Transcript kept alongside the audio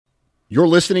You're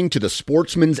listening to the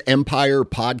Sportsman's Empire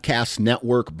Podcast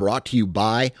Network, brought to you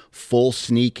by Full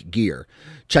Sneak Gear.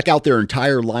 Check out their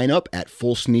entire lineup at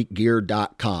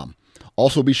fullsneakgear.com.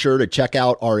 Also be sure to check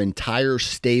out our entire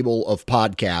stable of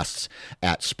podcasts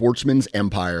at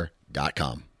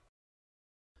sportsmansempire.com.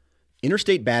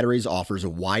 Interstate Batteries offers a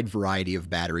wide variety of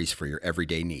batteries for your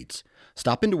everyday needs.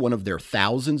 Stop into one of their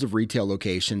thousands of retail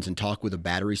locations and talk with a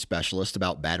battery specialist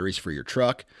about batteries for your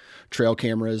truck, trail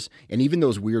cameras, and even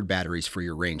those weird batteries for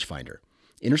your rangefinder.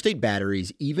 Interstate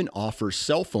Batteries even offers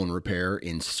cell phone repair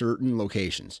in certain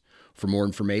locations. For more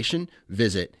information,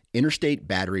 visit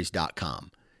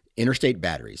interstatebatteries.com. Interstate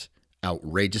Batteries,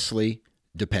 outrageously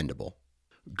dependable.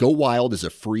 Go Wild is a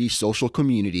free social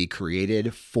community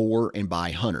created for and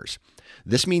by hunters.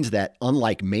 This means that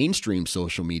unlike mainstream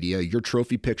social media, your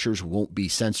trophy pictures won't be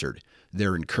censored.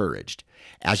 They're encouraged.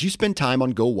 As you spend time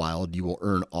on Go Wild, you will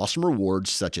earn awesome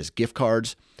rewards such as gift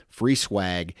cards, free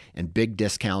swag, and big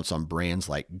discounts on brands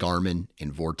like Garmin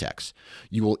and Vortex.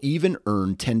 You will even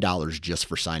earn $10 just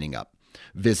for signing up.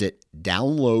 Visit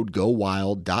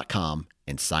downloadgowild.com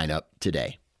and sign up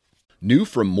today. New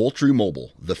from Moultrie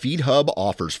Mobile, the Feed Hub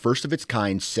offers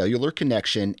first-of-its-kind cellular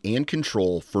connection and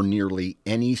control for nearly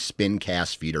any spin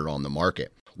cast feeder on the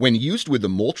market. When used with the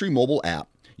Moultrie Mobile app,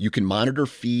 you can monitor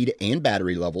feed and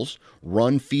battery levels,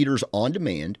 run feeders on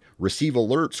demand, receive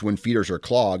alerts when feeders are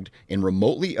clogged, and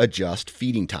remotely adjust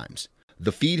feeding times.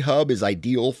 The Feed Hub is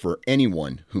ideal for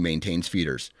anyone who maintains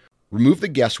feeders. Remove the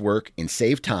guesswork and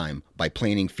save time by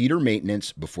planning feeder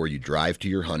maintenance before you drive to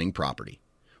your hunting property.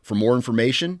 For more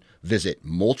information, visit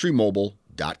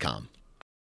moultriemobile.com.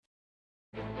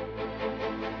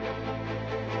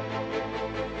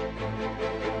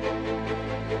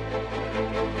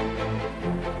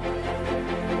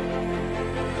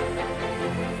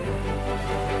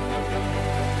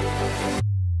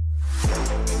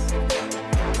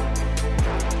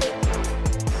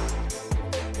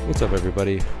 What's up,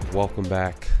 everybody? Welcome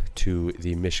back to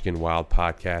the Michigan Wild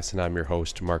Podcast, and I'm your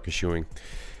host, Marcus Ewing.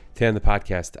 Today on the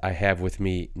podcast, I have with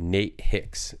me Nate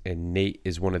Hicks, and Nate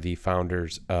is one of the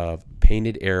founders of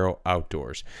Painted Arrow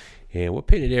Outdoors. And what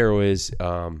Painted Arrow is,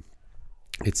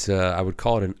 it's I would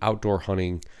call it an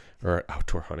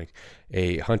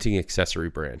a hunting accessory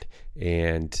brand.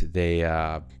 And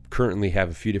they currently have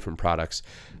a few different products,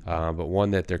 but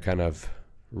one that they're kind of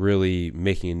really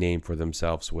making a name for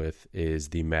themselves with is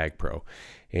the Mag Pro.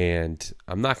 And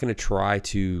I'm not going to try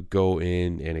to go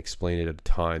in and explain it a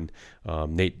ton.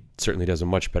 Nate certainly does a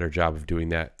much better job of doing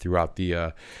that throughout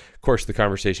the course of the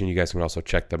conversation. You guys can also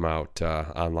check them out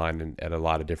online and at a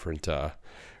lot of different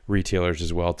retailers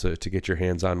as well to get your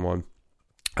hands on one.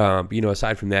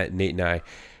 Aside from that, Nate and I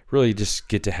really just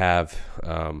get to have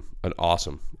an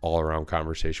awesome all-around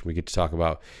conversation. We get to talk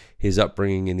about his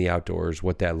upbringing in the outdoors,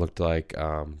 what that looked like,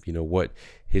 what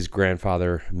his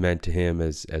grandfather meant to him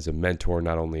as a mentor,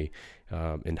 not only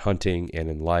in hunting and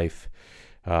in life.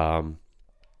 And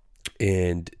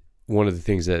one of the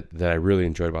things that I really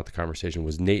enjoyed about the conversation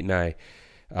was Nate and I,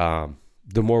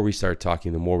 the more we start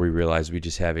talking, the more we realize we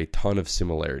just have a ton of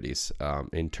similarities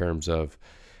in terms of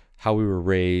how we were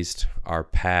raised, our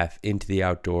path into the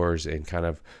outdoors, and kind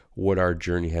of what our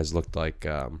journey has looked like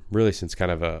really since kind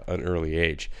of an early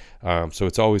age. So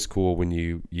it's always cool when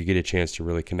you get a chance to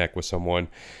really connect with someone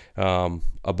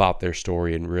about their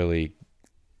story and really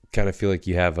kind of feel like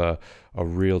you have a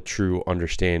real true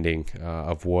understanding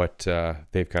of what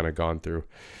they've kind of gone through.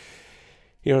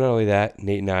 Not only that,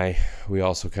 Nate and I, we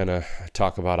also kind of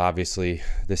talk about, obviously,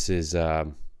 this is,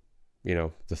 the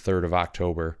 3rd of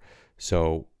October.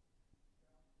 So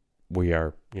we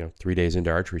are, 3 days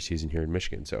into archery season here in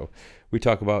Michigan. So we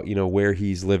talk about, where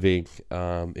he's living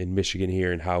in Michigan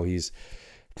here and how he's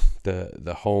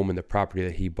the home and the property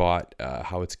that he bought,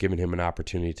 how it's given him an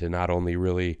opportunity to not only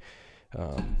really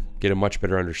get a much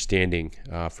better understanding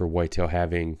for whitetail,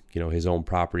 having, his own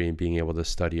property and being able to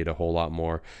study it a whole lot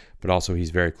more, but also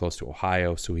he's very close to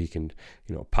Ohio, so he can,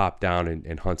 pop down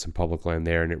and hunt some public land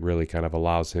there. And it really kind of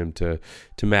allows him to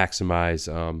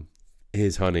maximize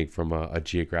his hunting from a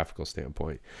geographical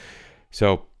standpoint.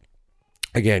 So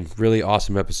again, really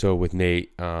awesome episode with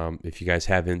Nate. If you guys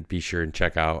haven't, be sure and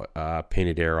check out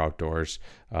Painted Arrow Outdoors.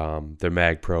 Their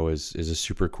Mag Pro is a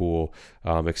super cool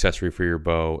accessory for your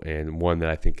bow, and one that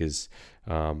I think is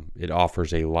it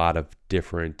offers a lot of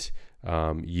different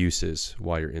uses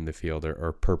while you're in the field,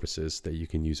 or purposes that you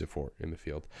can use it for in the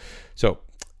field. So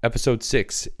episode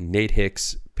 6, Nate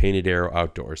Hicks, Painted Arrow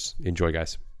Outdoors. Enjoy,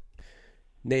 guys.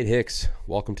 Nate Hicks,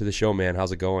 welcome to the show, man.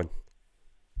 How's it going?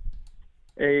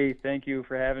 Hey, thank you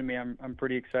for having me. I'm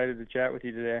pretty excited to chat with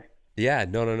you today. Yeah,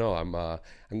 no.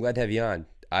 I'm glad to have you on.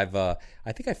 I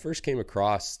think I first came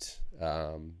across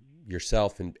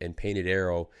yourself and Painted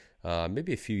Arrow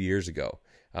maybe a few years ago.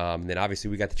 And then obviously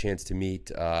we got the chance to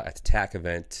meet at the TAC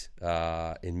event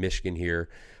in Michigan here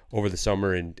over the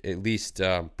summer, and at least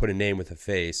put a name with a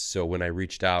face. So when I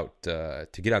reached out to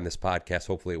get on this podcast,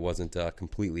 hopefully it wasn't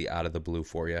completely out of the blue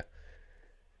for you.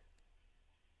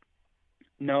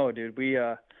 No, dude,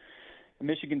 the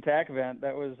Michigan TAC event,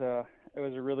 it was a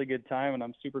really good time, and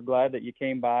I'm super glad that you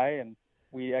came by, and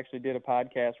we actually did a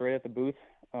podcast right at the booth.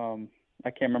 I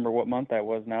can't remember what month that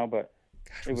was now, but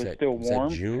Gosh, it was still warm.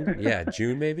 Was that June? Yeah,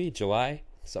 June maybe, July,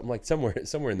 somewhere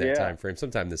in that time frame,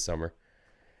 sometime this summer.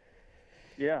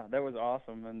 Yeah, that was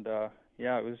awesome, and it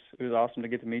was awesome to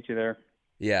get to meet you there.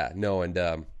 Yeah, no,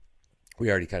 and we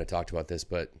already kind of talked about this,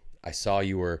 but I saw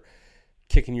you were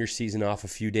kicking your season off a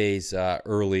few days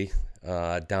early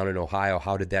down in Ohio.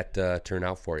 How did that turn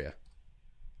out for you?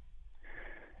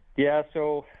 Yeah,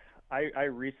 so I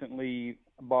recently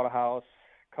bought a house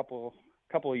a couple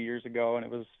of years ago, and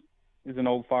it was an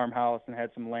old farmhouse and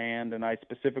had some land, and I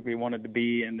specifically wanted to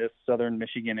be in this southern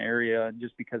Michigan area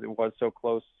just because it was so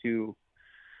close to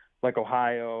like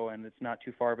Ohio, and it's not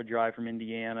too far of a drive from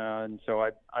Indiana. And so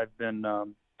I've been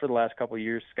for the last couple of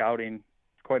years scouting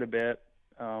quite a bit.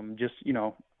 Just,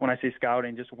 when I say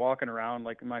scouting, just walking around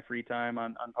like in my free time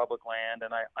on public land.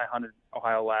 And I hunted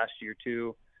Ohio last year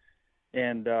too.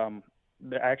 And I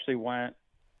actually went,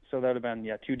 so that would have been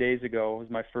 2 days ago. It was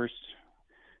my first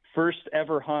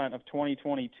ever hunt of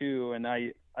 2022, and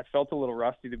I felt a little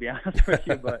rusty, to be honest with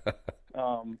you, but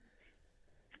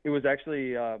it was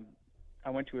actually I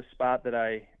went to a spot that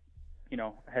I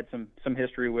had some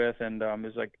history with, and it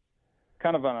was like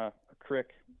kind of on a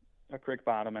creek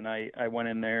bottom, and I went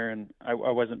in there, and I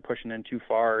wasn't pushing in too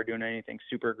far or doing anything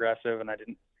super aggressive, and I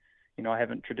didn't, I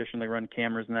haven't traditionally run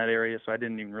cameras in that area, so I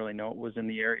didn't even really know it was in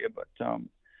the area. But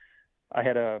I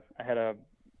had a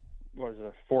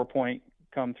 4-point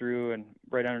come through and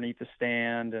right underneath the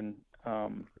stand and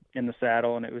in the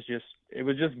saddle, and it was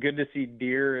just good to see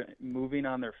deer moving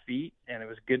on their feet, and it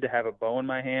was good to have a bow in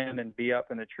my hand and be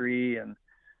up in the tree. And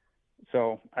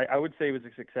so I would say it was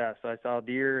a success. I saw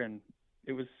deer, and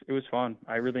it was fun.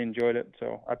 I really enjoyed it.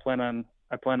 So I plan on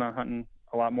hunting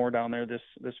a lot more down there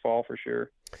this fall for sure.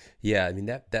 Yeah, I mean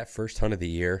that first hunt of the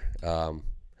year, I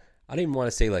don't even want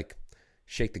to say like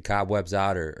shake the cobwebs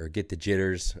out or get the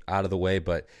jitters out of the way,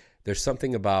 but there's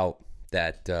something about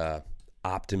that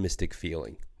optimistic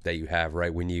feeling that you have,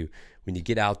 right? When you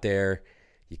get out there,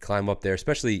 you climb up there,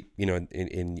 especially,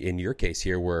 in your case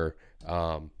here where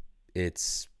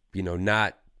it's,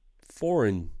 not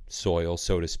foreign soil,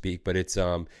 so to speak, but it's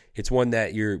one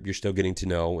that you're still getting to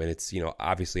know, and it's,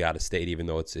 obviously out of state, even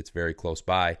though it's very close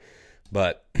by.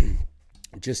 But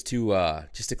just to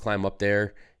climb up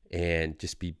there and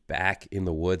just be back in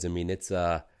the woods. I mean, it's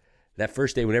that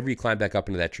first day, whenever you climb back up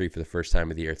into that tree for the first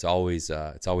time of the year, it's always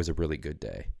a really good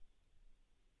day.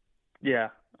 Yeah,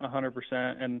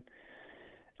 100%. And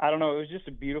I don't know, it was just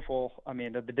the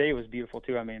day was beautiful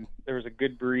too. I mean, there was a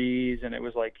good breeze, and it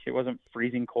was like, it wasn't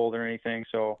freezing cold or anything.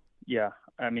 So yeah,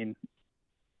 I mean,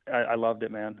 I loved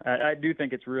it, man. I do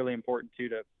think it's really important too,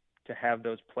 to have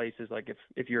those places. Like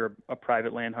if you're a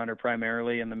private land hunter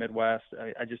primarily in the Midwest,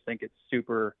 I just think it's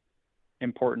super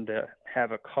important to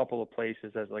have a couple of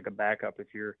places as like a backup.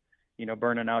 If you're,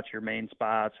 burning out your main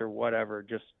spots or whatever,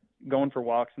 just going for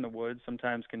walks in the woods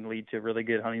sometimes can lead to really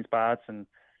good hunting spots. And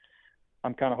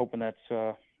I'm kind of hoping that's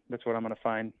what I'm going to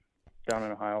find down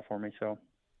in Ohio for me. So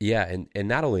yeah, and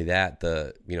not only that,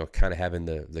 the kind of having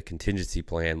the contingency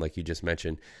plan like you just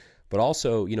mentioned, but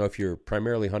also if you're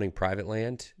primarily hunting private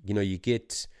land, you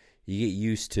get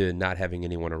used to not having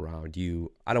anyone around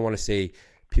you. I don't want to say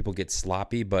people get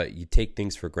sloppy, but you take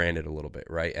things for granted a little bit,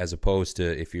 right? As opposed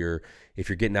to if you're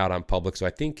getting out on public. So I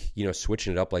think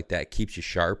switching it up like that keeps you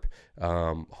sharp,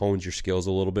 hones your skills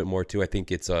a little bit more too. I think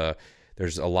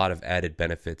there's a lot of added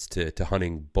benefits to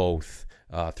hunting both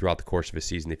throughout the course of a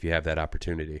season if you have that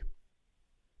opportunity.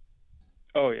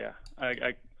 Oh yeah,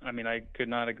 I mean, I could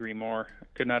not agree more.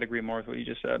 With what you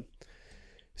just said.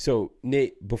 So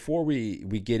Nate, before we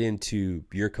get into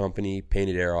your company,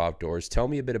 Painted Arrow Outdoors, tell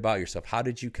me a bit about yourself. How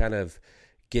did you kind of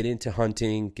get into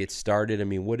hunting, get started? I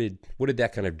mean, what did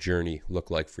that kind of journey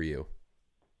look like for you?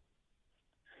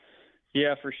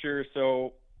 Yeah, for sure.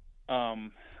 So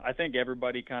I think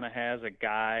everybody kind of has a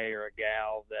guy or a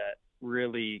gal that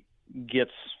really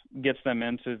gets them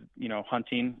into,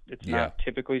 hunting. It's not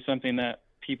typically something that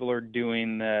people are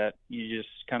doing that you just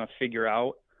kind of figure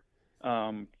out.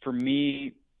 For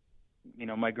me,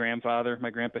 my Grandpa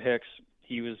Hicks,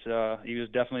 he was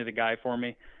definitely the guy for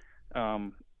me.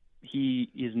 He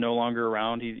is no longer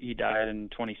around. He died in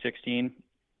 2016,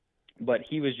 but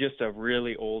he was just a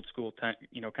really old school,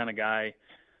 kind of guy.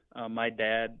 My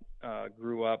dad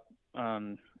grew up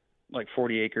on like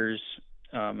 40 acres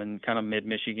in kind of mid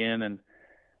Michigan, and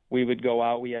we would go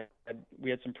out. We had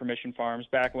some permission farms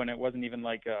back when it wasn't even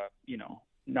like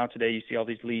now today you see all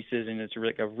these leases and it's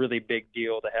like a really big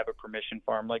deal to have a permission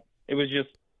farm. Like it was just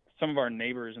some of our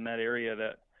neighbors in that area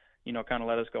that kind of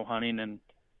let us go hunting, and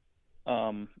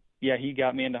he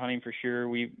got me into hunting for sure.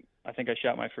 I think I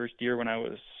shot my first deer when I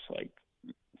was like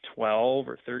 12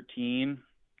 or 13.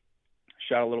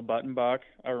 Shot a little button buck.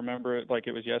 I remember it like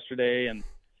it was yesterday, and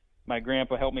my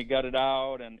grandpa helped me gut it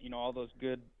out, and all those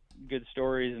good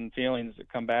stories and feelings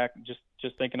that come back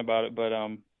just thinking about it. But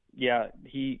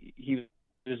he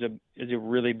is a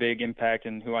really big impact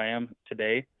in who I am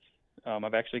today.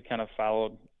 I've actually kind of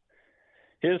followed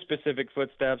his specific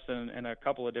footsteps in a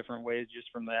couple of different ways,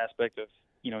 just from the aspect of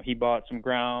he bought some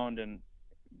ground and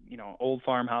old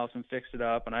farmhouse and fixed it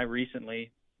up, and I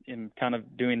recently am kind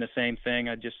of doing the same thing.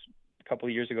 A couple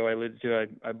of years ago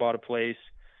I bought a place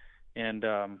and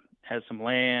has some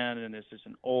land, and this is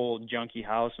an old junky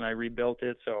house, and I rebuilt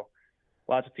it. So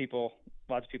lots of people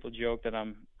joke that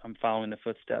I'm following the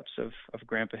footsteps of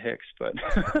Grandpa Hicks, but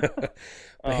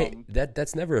hey,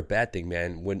 that's never a bad thing,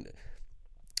 man. When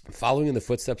following in the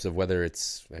footsteps of whether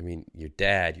it's, your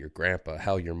dad, your grandpa,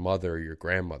 hell, your mother, or your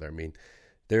grandmother,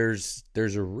 there's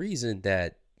a reason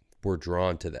that we're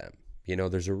drawn to them.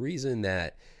 There's a reason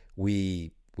that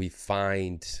we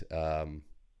find,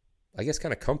 I guess,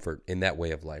 kind of comfort in that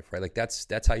way of life, right? Like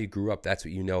that's how you grew up. That's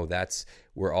what that's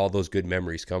where all those good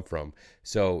memories come from.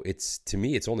 So to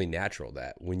me, it's only natural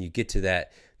that when you get to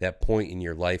that point in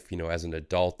your life, as an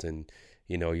adult, and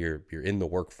you're in the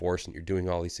workforce and you're doing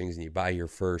all these things, and you buy your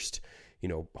first,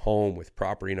 home with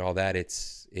property and all that,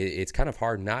 it's kind of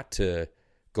hard not to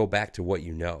go back to what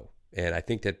you know. And I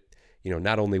think that,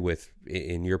 not only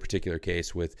in your particular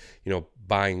case with,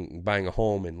 buying a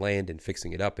home and land and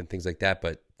fixing it up and things like that,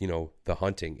 but, the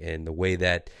hunting and the way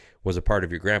that was a part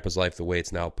of your grandpa's life, the way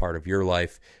it's now part of your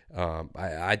life.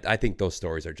 I think those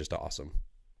stories are just awesome.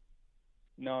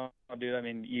 No,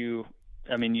 dude, you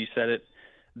said it.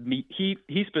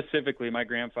 He specifically, my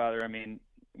grandfather,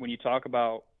 when you talk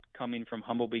about coming from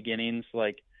humble beginnings,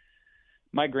 like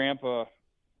my grandpa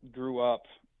grew up,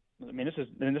 this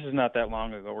is not that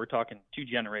long ago. We're talking 2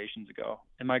 generations ago.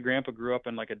 And my grandpa grew up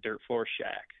in like a dirt floor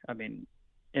shack.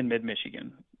 In mid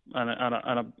Michigan on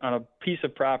a piece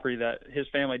of property that his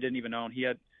family didn't even own. He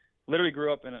had literally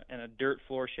grew up in a dirt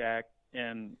floor shack.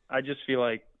 And I just feel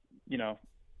like,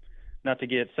 not to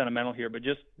get sentimental here, but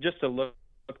just to look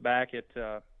back at,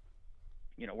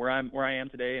 where I am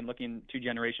today and looking 2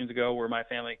 generations ago where my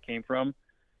family came from,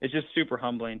 it's just super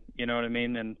humbling. You know what I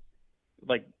mean? And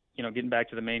like, getting back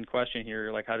to the main question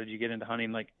here, like, how did you get into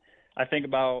hunting? Like, I think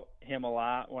about him a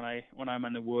lot when I'm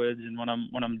in the woods and when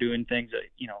I'm doing things that,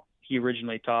 he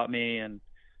originally taught me. And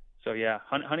so, yeah,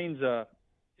 hunting's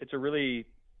it's a really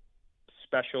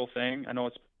special thing. I know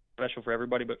it's special for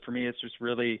everybody, but for me, it's just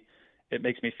really, it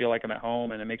makes me feel like I'm at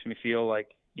home, and it makes me feel like,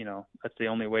 that's the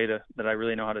only way that I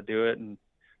really know how to do it. And,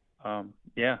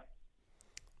 yeah.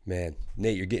 Man,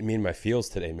 Nate, you're getting me in my feels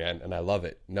today, man, and I love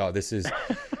it. No, this is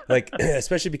like,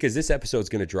 especially because this episode is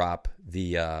going to drop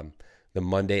the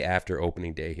Monday after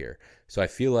opening day here. So I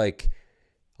feel like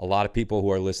a lot of people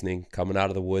who are listening, coming out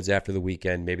of the woods after the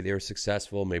weekend, maybe they were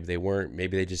successful, maybe they weren't,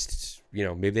 maybe they just,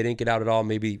 maybe they didn't get out at all,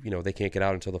 maybe, they can't get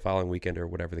out until the following weekend or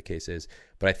whatever the case is.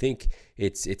 But I think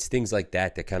it's things like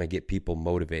that kind of get people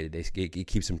motivated. It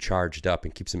keeps them charged up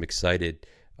and keeps them excited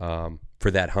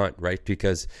for that hunt, right?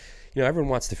 Because everyone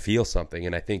wants to feel something.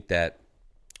 And I think that,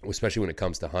 especially when it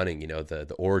comes to hunting,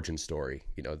 the origin story,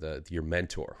 your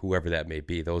mentor, whoever that may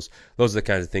be, those are the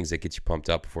kinds of things that get you pumped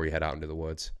up before you head out into the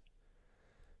woods.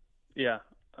 Yeah,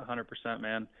 100%,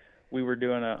 man. We were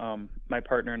doing my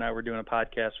partner and I were doing a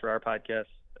podcast for our podcast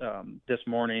this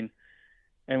morning,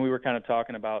 and we were kind of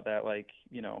talking about that, like,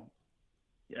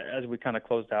 as we kind of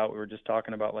closed out, we were just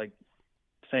talking about, like,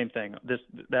 same thing.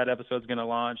 That episode's going to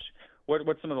launch.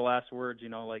 What's some of the last words,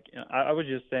 like, I was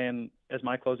just saying as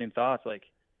my closing thoughts, like,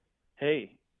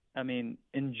 hey,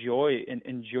 enjoy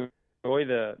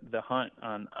the hunt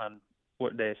on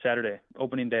what day? Saturday,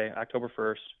 opening day, October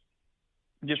 1st.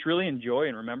 Just really enjoy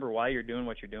and remember why you're doing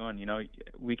what you're doing.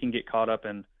 We can get caught up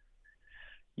in,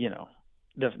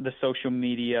 the social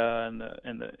media and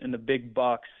the big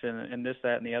bucks and this,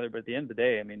 that, and the other. But at the end of the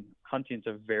day, hunting's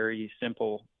a very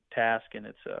simple task, and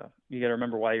it's you got to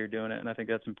remember why you're doing it, and I think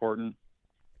that's important.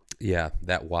 Yeah,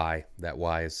 that why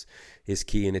is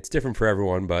key, and it's different for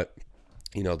everyone, but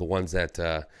the ones that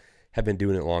have been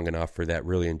doing it long enough or that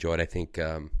really enjoy it, I think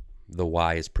the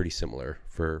why is pretty similar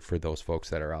for those folks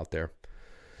that are out there.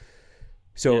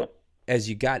 So as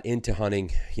you got into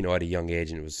hunting, at a young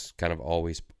age, and it was kind of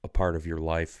always a part of your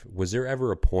life, was there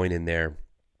ever a point in there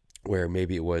where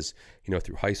maybe it was,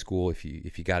 through high school, if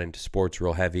you got into sports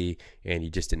real heavy and you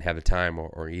just didn't have the time,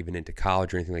 or even into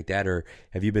college or anything like that? Or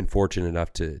have you been fortunate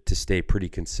enough to stay pretty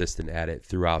consistent at it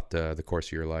throughout the course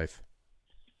of your life?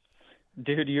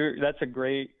 Dude, that's a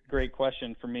great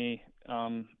question for me.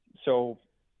 So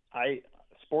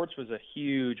sports was a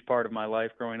huge part of my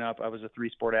life growing up. I was a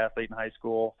 3-sport athlete in high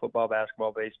school: football,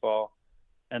 basketball, baseball.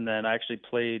 And then I actually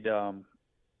played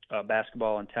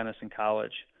basketball and tennis in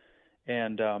college.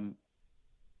 And to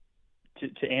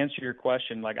answer your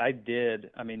question,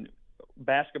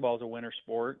 basketball is a winter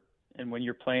sport. And when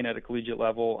you're playing at a collegiate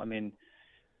level,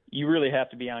 you really have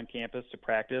to be on campus to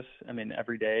practice.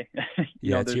 Every day.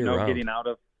 There's no getting out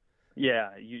of. Yeah,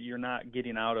 you're not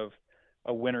getting out of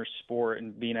a winter sport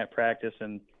and being at practice.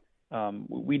 And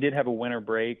we did have a winter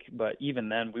break, but even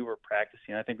then we were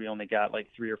practicing. I think we only got like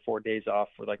 3 or 4 days off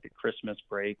for like the Christmas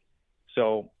break.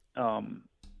 So I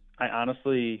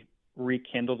honestly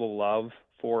rekindled a love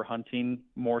for hunting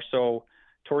more so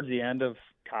towards the end of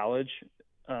college.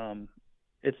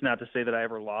 It's not to say that I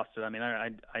ever lost it.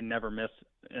 I never missed,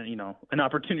 an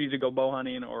opportunity to go bow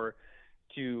hunting or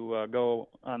to go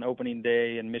on opening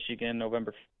day in Michigan,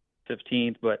 November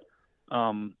 15th. But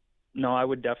no, I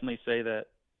would definitely say that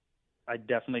I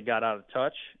definitely got out of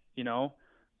touch.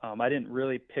 I didn't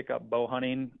really pick up bow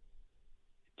hunting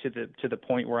to the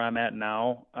point where I'm at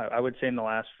now. I would say in the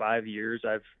last 5 years,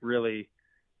 I've really,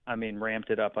 ramped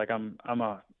it up. Like I'm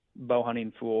a bow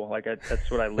hunting fool.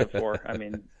 That's what I live for.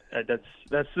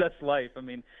 That's life.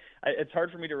 It's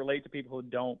hard for me to relate to people who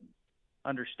don't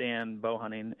understand bow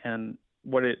hunting and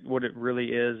what it really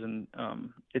is. And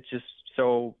it's just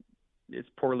it's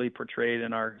poorly portrayed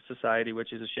in our society,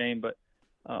 which is a shame. But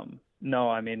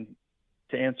no,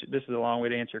 to answer, this is a long way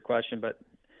to answer your question, but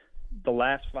the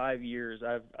last 5 years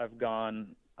I've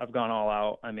gone all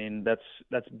out.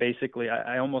 That's basically,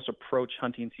 I almost approach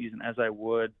hunting season as I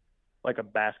would like a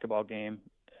basketball game.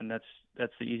 And that's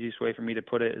the easiest way for me to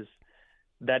put it.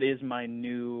 That is my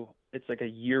new, it's like a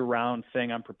year-round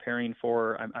thing I'm preparing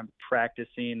for. I'm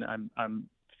practicing. I'm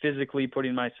physically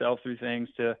putting myself through things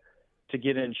to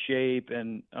get in shape.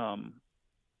 And I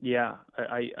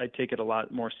take it a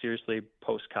lot more seriously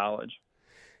post-college.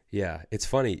 Yeah, it's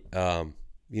funny.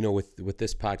 With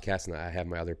this podcast, and I have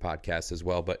my other podcasts as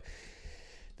well, but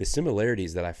the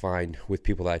similarities that I find with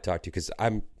people that I talk to, because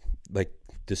I'm like,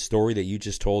 the story that you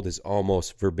just told is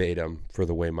almost verbatim for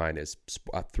the way mine is.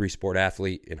 A 3-sport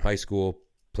athlete in high school,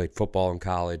 played football in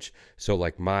college. So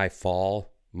like my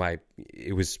fall,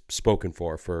 it was spoken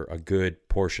for a good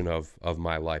portion of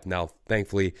my life. Now,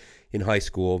 thankfully in high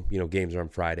school, games are on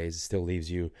Fridays. It still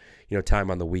leaves you, time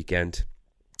on the weekend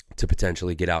to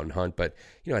potentially get out and hunt. But,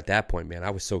 at that point, man,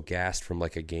 I was so gassed from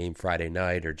like a game Friday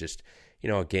night or just,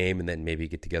 a game, and then maybe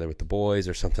get together with the boys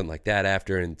or something like that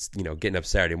after, and, getting up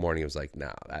Saturday morning, it was like,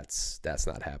 no, that's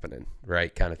not happening.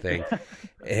 Right. Kind of thing.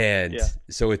 And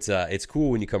so it's cool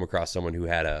when you come across someone who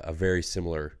had a very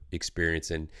similar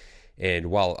experience. And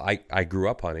while I grew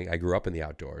up hunting, I grew up in the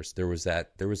outdoors, there was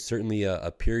certainly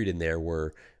a period in there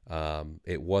where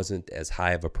it wasn't as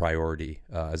high of a priority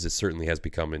as it certainly has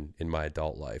become in my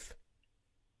adult life.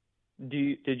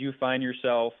 Did you find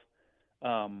yourself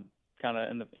kind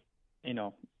of in the,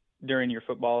 during your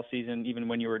football season, even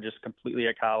when you were just completely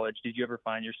at college, did you ever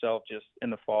find yourself just in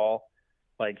the fall,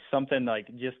 like something like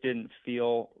just didn't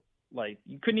feel like,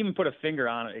 you couldn't even put a finger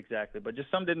on it exactly, but just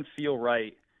something didn't feel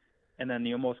right, and then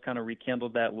you almost kind of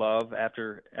rekindled that love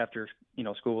after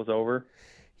school was over?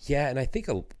 Yeah, and I think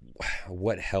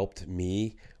what helped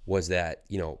me was that,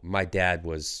 my dad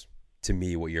was to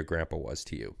me what your grandpa was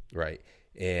to you, right?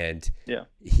 And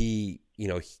he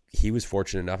was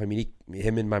fortunate enough.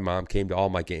 Him and my mom came to all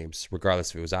my games,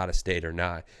 regardless if it was out of state or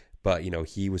not. But,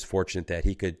 he was fortunate that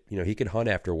he could hunt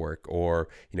after work, or,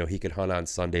 he could hunt on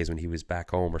Sundays when he was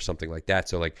back home or something like that.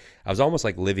 So like, I was almost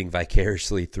like living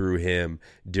vicariously through him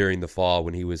during the fall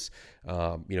when he was,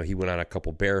 he went on a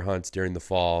couple bear hunts during the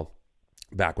fall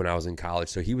back when I was in college.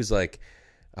 So he was like,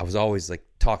 I was always like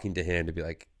talking to him to be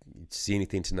like, see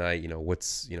anything tonight?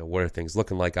 What are things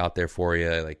looking like out there for you?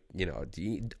 Like,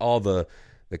 all the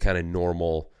kind of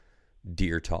normal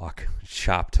deer talk,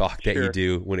 shop talk that you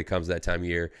do when it comes to that time of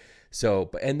year.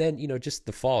 So, and then, just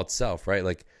the fall itself, right?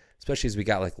 Like, especially as we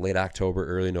got like late October,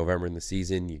 early November in the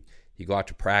season, you go out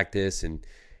to practice and,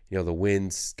 the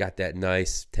wind's got that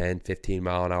nice 10, 15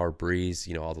 mile an hour breeze,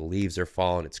 all the leaves are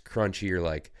falling. It's crunchy. You're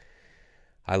like,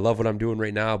 I love what I'm doing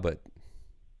right now, but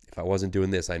if I wasn't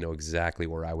doing this, I know exactly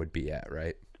where I would be at,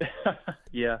 right?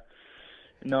 Yeah.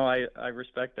 No, I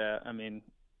respect that. I mean,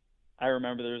 I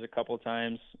remember there was a couple of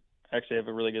times, actually I have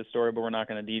a really good story, but we're not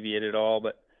going to deviate at all.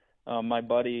 But my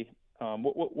buddy,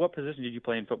 what position did you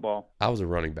play in football? I was a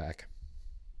running back.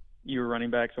 You were running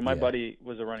back. So my Yeah. buddy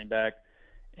was a running back,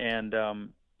 and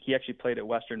he actually played at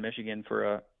Western Michigan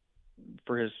for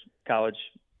his college,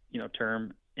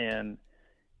 term. And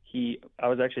I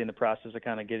was actually in the process of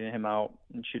kind of getting him out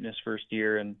and shooting his first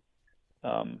year, and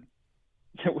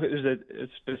it was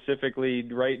specifically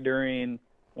right during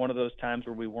one of those times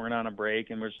where we weren't on a break,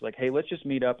 and we're just like, hey, let's just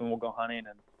meet up and we'll go hunting.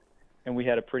 And we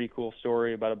had a pretty cool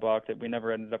story about a buck that we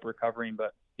never ended up recovering,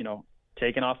 but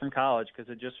taking off from college because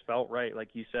it just felt right. Like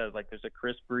you said, like there's a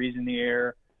crisp breeze in the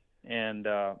air, and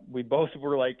we both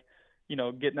were like,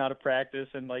 getting out of practice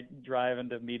and like driving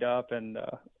to meet up. And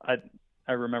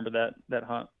I remember that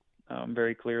hunt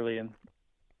very clearly. And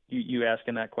you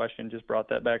asking that question just brought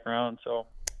that back around. So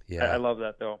Yeah. I love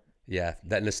that though. Yeah,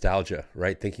 that nostalgia,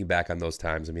 right? Thinking back on those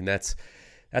times. I mean, that's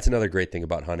another great thing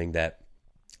about hunting that,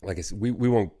 like I said, we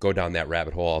won't go down that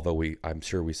rabbit hole, although I'm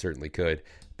sure we certainly could.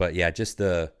 But yeah, just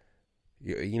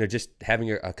just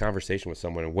having a conversation with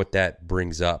someone and what that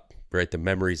brings up, right? The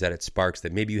memories that it sparks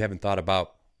that maybe you haven't thought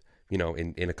about,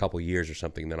 in a couple of years or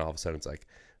something. And then all of a sudden it's like,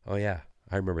 oh yeah,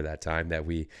 I remember that time that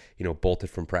we, bolted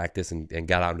from practice and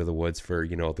got out into the woods for,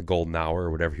 the golden hour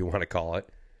or whatever you want to call it.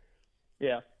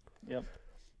 Yeah. Yep.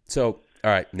 So,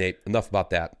 all right, Nate, enough about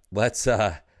that. Let's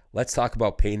talk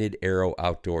about Painted Arrow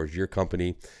Outdoors, your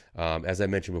company. As I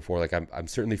mentioned before, like I'm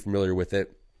certainly familiar with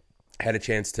it. Had a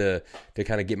chance to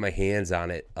kind of get my hands on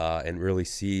it and really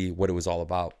see what it was all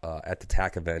about at the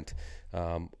TAC event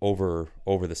over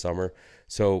the summer.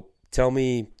 So tell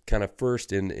me kind of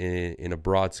first in a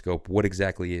broad scope, what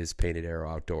exactly is Painted Arrow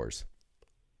Outdoors?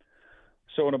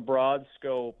 So in a broad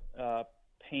scope,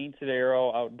 Painted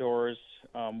Arrow Outdoors,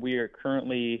 we are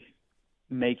currently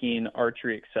making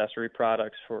archery accessory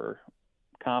products for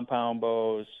compound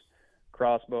bows,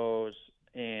 crossbows,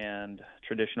 and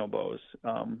traditional bows.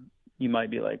 You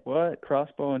might be like, what?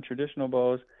 Crossbow and traditional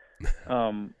bows?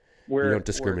 You don't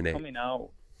discriminate. We're coming out.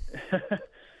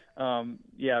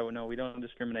 No, we don't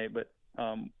discriminate, but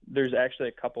there's actually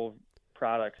a couple of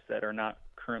products that are not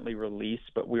currently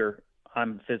released, but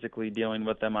I'm physically dealing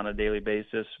with them on a daily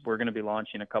basis. We're going to be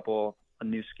launching a couple of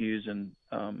new SKUs in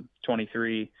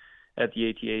 23 at the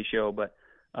ATA show. But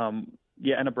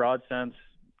in a broad sense,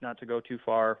 not to go too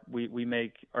far, we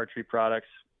make archery products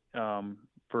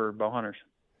for bow hunters.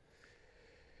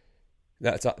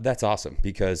 That's awesome,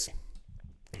 because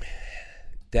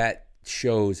that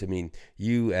shows, I mean,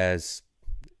 you as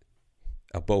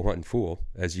a bow hunting fool,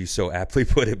 as you so aptly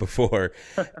put it before,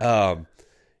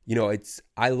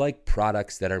 I like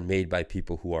products that are made by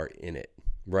people who are in it,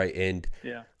 right? And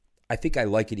yeah, I think I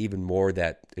like it even more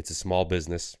that it's a small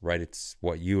business, right? It's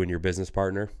what you and your business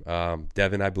partner,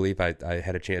 Devin, I believe I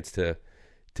had a chance to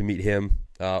meet him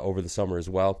over the summer as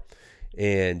well.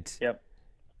 And, yep.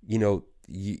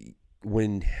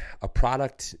 When a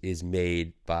product is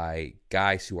made by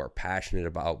guys who are passionate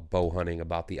about bow hunting,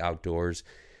 about the outdoors,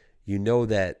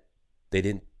 that they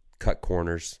didn't cut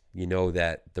corners.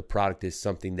 That the product is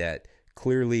something that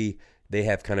clearly they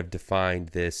have kind of defined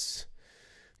this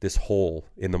hole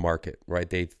in the market,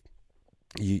 right?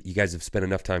 You guys have spent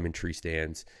enough time in tree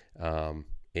stands,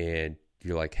 and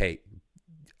you're like, hey,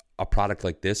 a product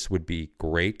like this would be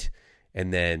great.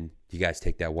 And then you guys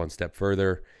take that one step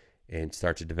further and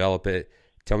start to develop it.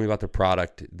 Tell me about the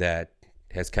product that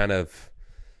has kind of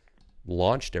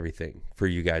launched everything for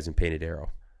you guys in Painted Arrow.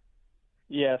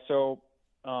 Yeah, so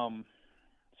I'll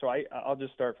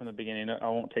just start from the beginning. I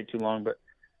won't take too long, but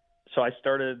so I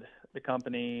started the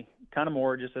company kind of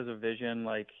more just as a vision,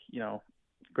 like,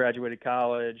 graduated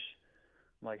college.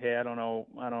 I'm like, hey, I don't know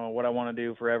what I want to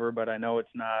do forever, but I know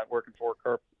it's not working for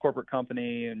a corporate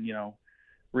company and,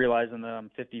 realizing that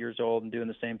I'm 50 years old and doing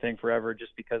the same thing forever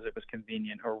just because it was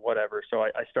convenient or whatever. So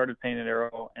I started Painted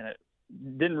Arrow, and it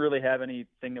didn't really have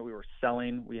anything that we were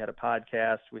selling. We had a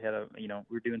podcast. We had we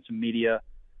were doing some media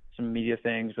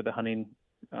things with the hunting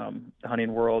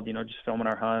world, just filming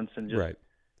our hunts and just right.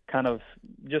 kind of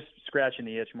just scratching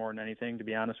the itch more than anything, to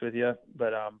be honest with you.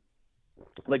 But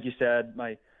like you said,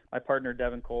 my partner,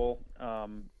 Devin Cole,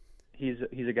 he's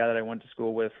a guy that I went to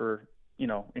school with for,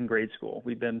 in grade school.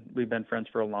 We've been friends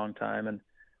for a long time, and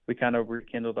we kind of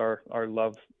rekindled our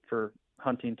love for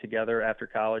hunting together after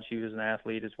college. He was an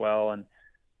athlete as well. And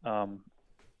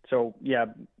so, yeah,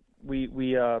 we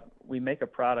make a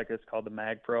product that's called the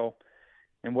Mag Pro.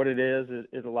 And what it is,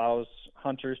 it allows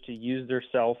hunters to use their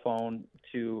cell phone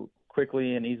to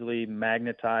quickly and easily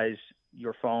magnetize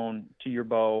your phone to your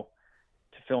bow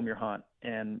to film your hunt.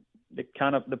 And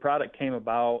the product came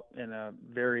about in a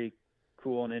very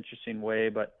cool and interesting way,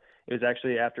 but it was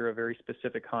actually after a very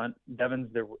specific hunt. Devon's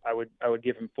I would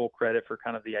give him full credit for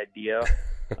kind of the idea.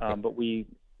 But we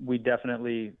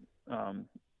definitely,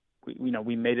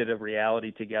 we made it a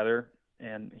reality together,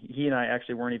 and he and I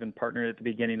actually weren't even partnered at the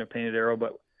beginning of Painted Arrow,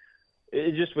 but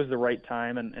it just was the right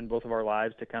time in both of our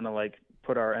lives to kind of like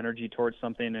put our energy towards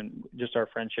something, and just our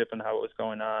friendship and how it was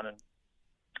going on. And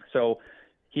so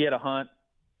he had a hunt,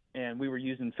 and we were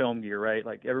using film gear, right?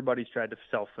 Like everybody's tried to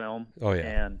sell film. Oh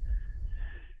yeah. And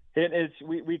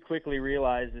we quickly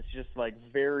realized it's just like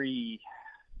very,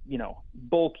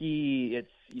 bulky. It's,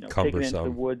 taking it into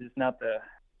the woods.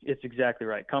 It's exactly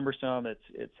right. Cumbersome.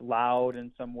 It's loud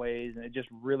in some ways. And it just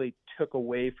really took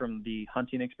away from the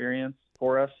hunting experience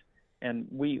for us. And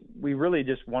we really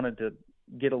just wanted to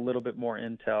get a little bit more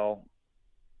intel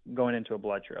going into a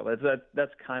blood trail.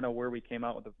 That's kind of where we came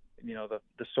out with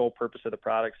the sole purpose of the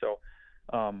product. So,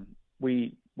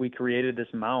 we created this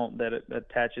mount that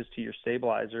attaches to your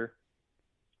stabilizer,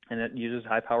 and it uses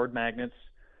high-powered magnets.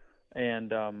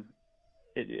 And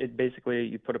it basically,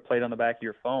 you put a plate on the back of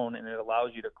your phone, and it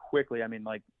allows you to quickly,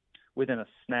 like within a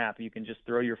snap, you can just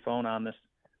throw your phone on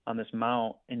this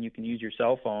mount, and you can use your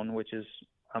cell phone, which is,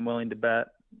 I'm willing to bet,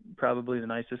 probably the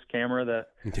nicest camera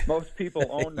that most people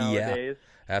own nowadays.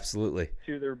 Yeah, absolutely.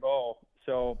 To their bow.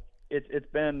 So it's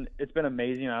been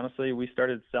amazing. Honestly, we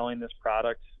started selling this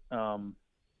product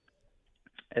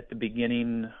at the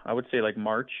beginning, I would say like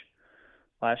March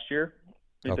last year.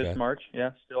 Okay. This March, yeah,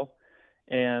 still.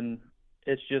 And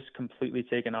it's just completely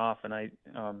taken off.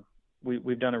 And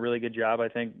we've done a really good job, I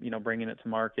think, bringing it to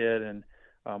market, and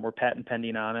we're patent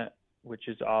pending on it, which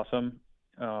is awesome.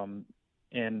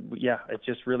 And yeah, it's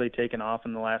just really taken off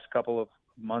in the last couple of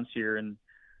months here, and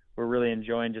we're really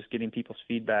enjoying just getting people's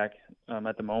feedback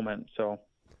at the moment. So,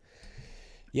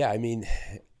 yeah,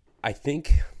 I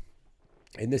think,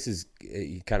 and this is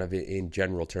kind of in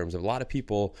general terms, of a lot of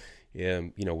people,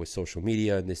 with social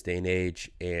media in this day and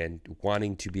age, and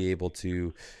wanting to be able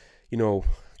to,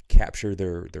 capture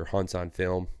their hunts on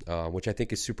film, which I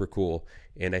think is super cool.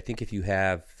 And I think if you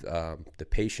have the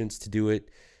patience to do it,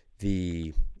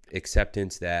 the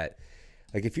acceptance that,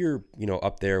 like, if you're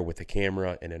up there with a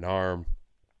camera and an arm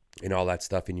and all that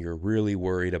stuff, and you're really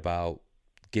worried about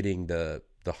getting the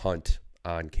hunt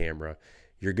on camera,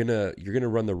 you're gonna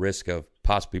run the risk of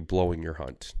possibly blowing your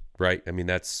hunt, right?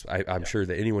 I'm sure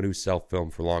that anyone who's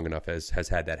self-filmed for long enough has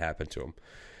had that happen to them.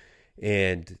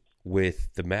 And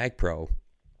with the Mag Pro,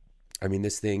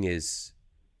 this thing is,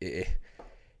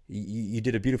 you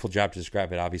did a beautiful job to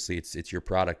describe it. Obviously, it's your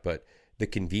product, but the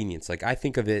convenience, like, I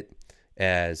think of it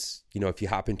as, if you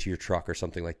hop into your truck or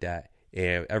something like that,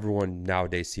 and everyone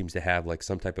nowadays seems to have like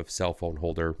some type of cell phone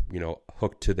holder,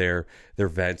 hooked to their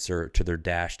vents or to their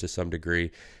dash to some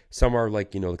degree. Some are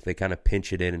like, they kind of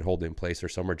pinch it in and hold it in place, or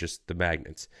some are just the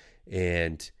magnets.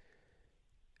 And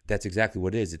that's exactly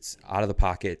what it is. It's out of the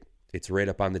pocket. It's right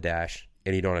up on the dash,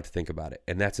 and you don't have to think about it.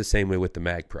 And that's the same way with the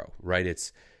Mag Pro, right?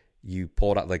 It's, you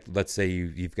pull it out, like, let's say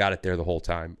you've got it there the whole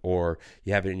time, or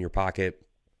you have it in your pocket.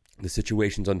 The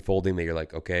situation's unfolding that you're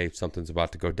like, okay, something's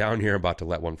about to go down here. I'm about to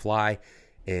let one fly,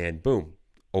 and boom,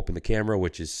 open the camera,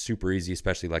 which is super easy,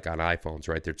 especially like on iPhones,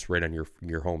 right? It's right on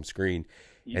your home screen,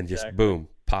 and just boom,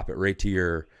 pop it right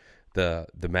to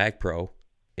the Mag Pro,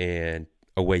 and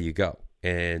away you go.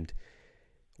 And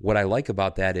what I like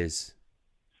about that is,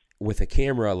 with a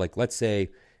camera, like, let's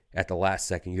say at the last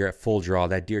second you're at full draw,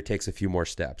 that deer takes a few more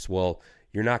steps. Well,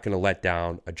 you're not going to let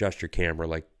down, adjust your camera,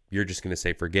 like, you're just going to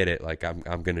say, forget it, like, I'm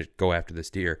going to go after this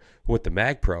deer. With the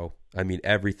Mag Pro,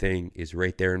 everything is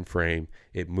right there in frame.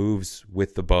 It moves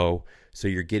with the bow, so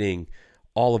you're getting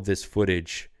all of this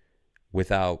footage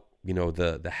without,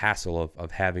 the hassle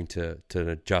of having to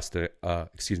adjust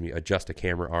a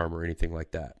camera arm or anything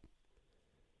like that.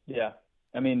 Yeah,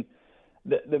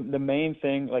 the main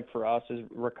thing, like, for us, is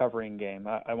recovering game.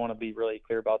 I want to be really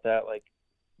clear about that. Like,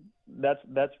 that's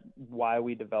why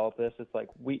we developed this. It's like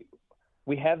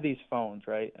we have these phones,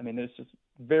 right? There's just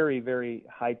very, very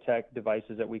high-tech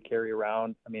devices that we carry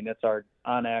around. It's our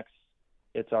Onyx,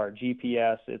 it's our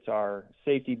GPS, it's our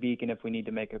safety beacon if we need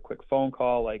to make a quick phone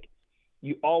call. Like,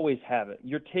 you always have it.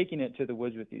 You're taking it to the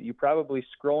woods with you. You're probably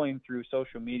scrolling through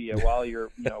social media while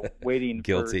you're, waiting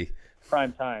Guilty. for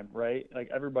prime time, right? Like,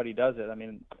 everybody does it.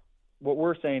 What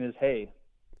we're saying is, hey,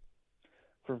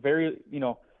 for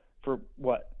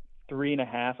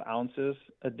 3.5 ounces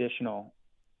additional,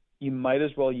 you might as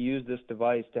well use this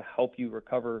device to help you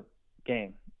recover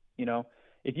game.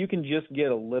 If you can just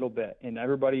get a little bit, and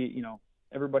everybody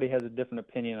has a different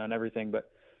opinion on everything,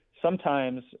 but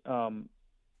sometimes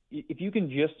if you can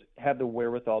just have the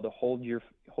wherewithal to hold your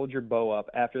bow up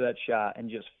after that shot and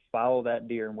just follow that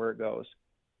deer and where it goes.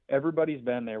 Everybody's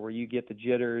been there where you get the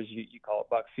jitters, you call it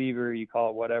buck fever, you call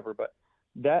it whatever, but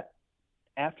that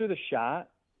after the shot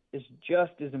is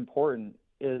just as important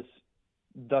as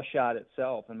the shot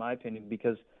itself, in my opinion,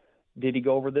 because did he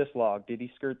go over this log? Did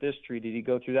he skirt this tree? Did he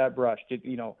go through that brush?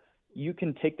 You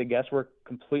can take the guesswork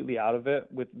completely out of it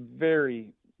with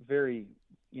very, very,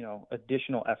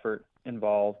 additional effort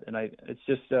involved. And it's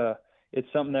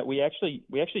something that we actually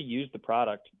used the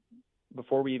product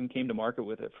before we even came to market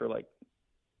with it for like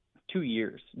 2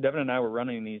 years. Devin and I were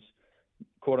running these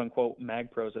quote unquote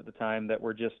mag pros at the time that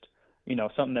were just,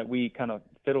 something that we kind of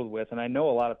fiddled with. And I know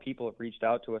a lot of people have reached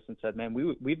out to us and said, man,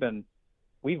 we've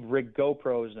rigged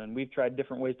GoPros and we've tried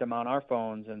different ways to mount our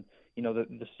phones. And,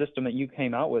 the system that you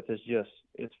came out with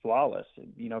it's flawless,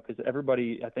 because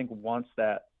everybody I think wants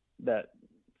that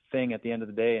thing at the end of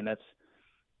the day. And that's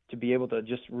to be able to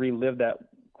just relive that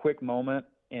quick moment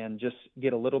and just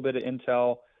get a little bit of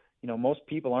intel. Most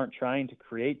people aren't trying to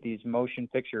create these motion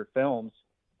picture films,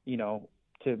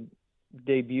 to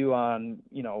debut on,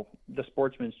 the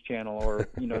Sportsman's Channel or,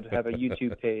 to have a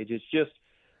YouTube page. It's just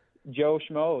Joe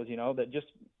Schmoes, that just,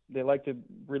 they like to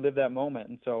relive that moment.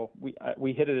 And so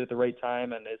we hit it at the right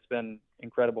time, and it's been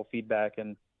incredible feedback.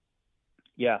 And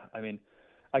yeah, I mean,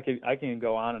 I can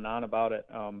go on and on about it.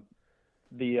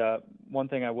 The one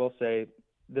thing I will say,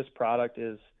 this product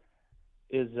is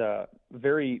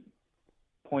very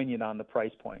poignant on the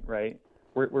price point, right?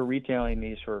 We're retailing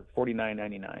these for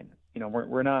 $49.99.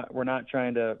 We're not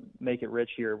trying to make it rich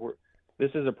here.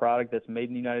 This is a product that's made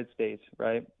in the United States,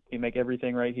 right? We make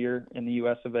everything right here in the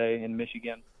U.S. of A. in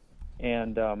Michigan,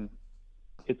 and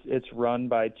it's run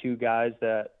by two guys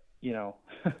that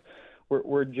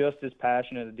we're just as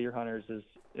passionate as deer hunters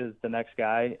as the next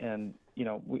guy, and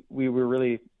we were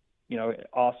really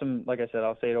awesome. Like I said,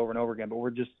 I'll say it over and over again, but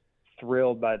we're just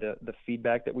thrilled by the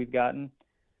feedback that we've gotten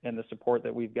and the support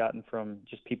that we've gotten from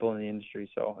just people in the industry.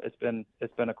 So it's been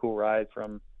a cool ride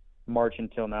from March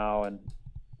until now, and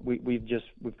we've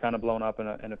kind of blown up in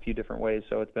a few different ways.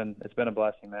 So it's been a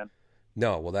blessing, man.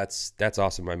 No, well, that's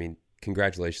awesome. I mean,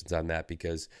 congratulations on that,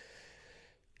 because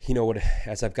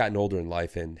as I've gotten older in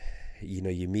life, and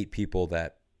you meet people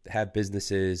that have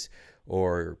businesses,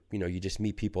 or you just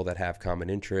meet people that have common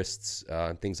interests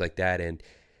and things like that, and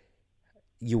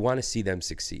you want to see them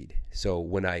succeed. So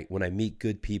when I meet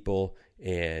good people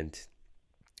and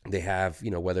they have,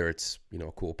 whether it's,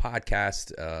 a cool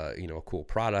podcast, a cool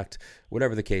product,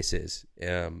 whatever the case is,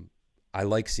 I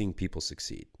like seeing people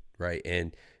succeed, right?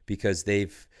 And because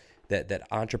they've that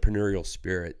entrepreneurial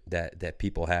spirit that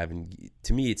people have, and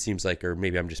to me it seems like, or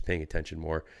maybe I'm just paying attention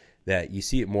more, that you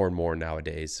see it more and more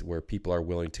nowadays, where people are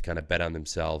willing to kind of bet on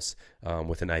themselves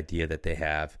with an idea that they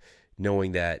have,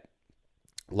 knowing that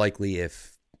likely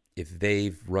if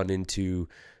they've run into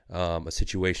a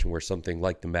situation where something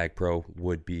like the Mag Pro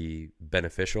would be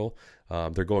beneficial,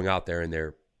 they're going out there and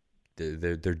they're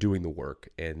doing the work,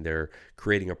 and they're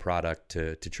creating a product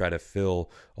to try to fill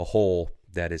a hole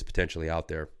that is potentially out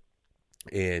there.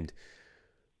 And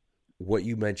what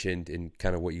you mentioned, and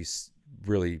kind of what you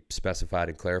really specified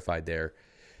and clarified there,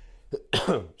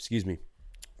 excuse me,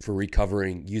 for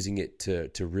recovering, using it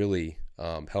to really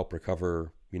help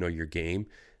recover, your game.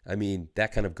 I mean,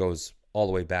 that kind of goes all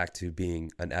the way back to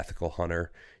being an ethical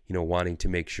hunter, wanting to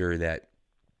make sure that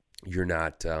you're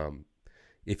not,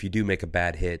 if you do make a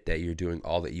bad hit, that you're doing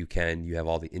all that you can. You have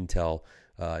all the intel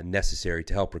necessary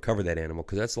to help recover that animal,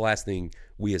 because that's the last thing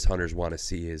we as hunters want to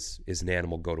see is an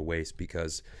animal go to waste,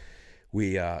 because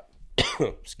we,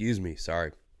 excuse me,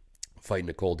 sorry, fighting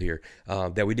a cold here,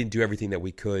 that we didn't do everything that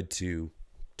we could to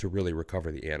really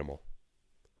recover the animal.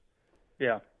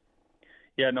 Yeah.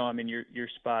 Yeah, no, I mean, you're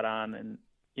spot on. And,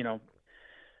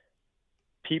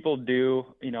 people do,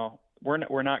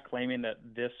 we're not claiming that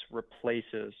this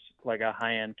replaces like a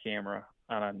high-end camera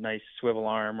on a nice swivel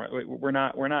arm. We're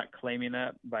not claiming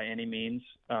that by any means.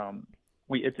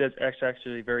 It's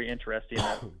actually very interesting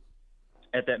that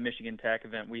at that Michigan TAC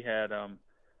event, we had a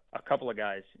couple of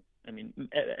guys. I mean,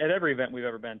 at every event we've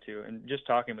ever been to, and just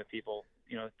talking with people,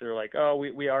 they're like, oh,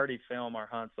 we already film our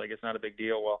hunts. Like, it's not a big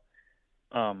deal. Well,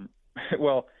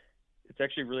 well, it's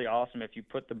actually really awesome if you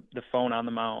put the phone on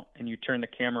the mount and you turn the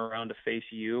camera around to face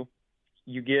you.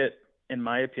 You get, in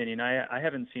my opinion, I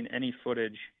haven't seen any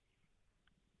footage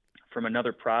from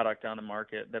another product on the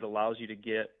market that allows you to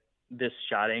get this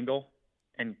shot angle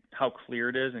and how clear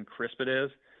it is and crisp it is.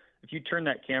 If you turn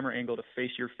that camera angle to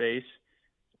face your face,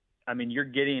 I mean, you're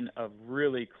getting a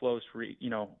really close,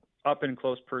 up and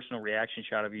close personal reaction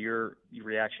shot of your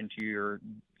reaction to your,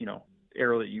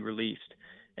 arrow that you released.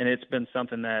 And it's been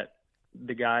something that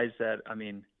the guys that, I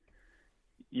mean,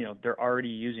 they're already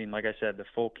using, like I said, the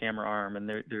full camera arm, and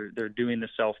they're doing the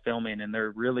self-filming, and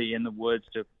they're really in the woods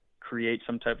to create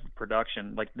some type of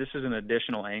production. Like, this is an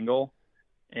additional angle,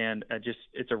 and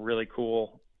it's a really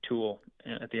cool tool.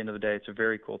 At the end of the day, it's a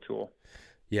very cool tool.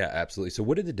 Yeah, absolutely. So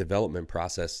what did the development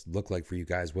process look like for you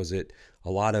guys? Was it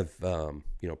a lot of,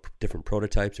 different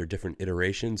prototypes or different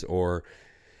iterations, or,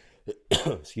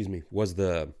 excuse me, was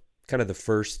the kind of the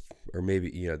first, or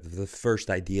maybe, the first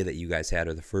idea that you guys had,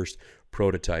 or the first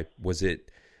prototype, was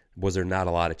there not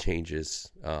a lot of changes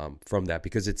from that?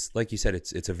 Because it's, like you said,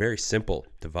 it's a very simple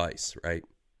device, right?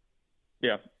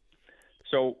 Yeah.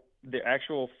 So the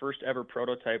actual first ever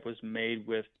prototype was made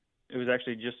it was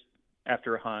actually just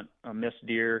after a hunt, a missed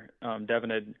deer.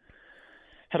 Devin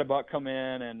had a buck come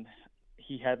in, and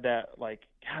he had that, like,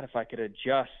 God, if I could have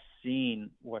just seen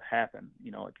what happened,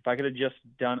 like, if I could have just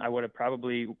I would have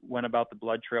probably went about the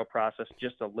blood trail process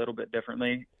just a little bit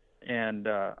differently. And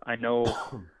I know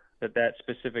that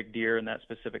specific deer and that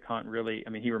specific hunt really, I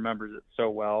mean, he remembers it so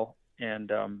well.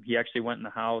 And he actually went in the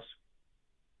house,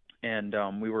 and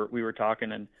we were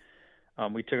talking, and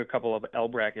we took a couple of L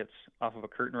brackets off of a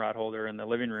curtain rod holder in the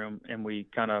living room, and we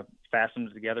kind of fastened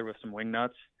them together with some wing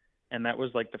nuts. And that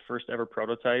was like the first ever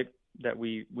prototype that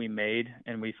we made,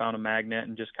 and we found a magnet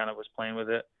and just kind of was playing with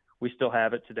it. We still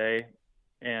have it today.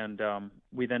 And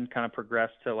we then kind of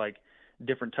progressed to, like,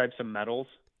 different types of metals.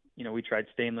 We tried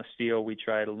stainless steel, we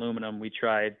tried aluminum, we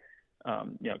tried,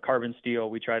 carbon steel,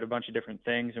 we tried a bunch of different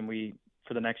things. And we,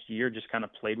 for the next year, just kind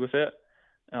of played with it.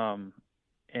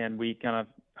 And we kind of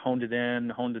honed it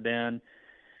in.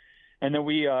 And then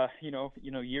we,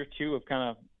 year two of kind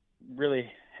of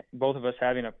really both of us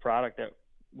having a product that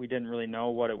we didn't really know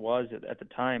what it was at the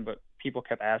time, but people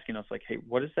kept asking us, like, hey,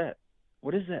 what is that?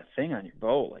 What is that thing on your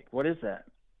bow? Like, what is that?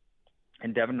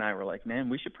 And Devin and I were like, man,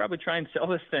 we should probably try and sell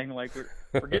this thing. Like,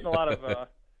 we're getting a lot of,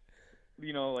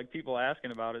 like, people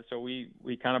asking about it. So we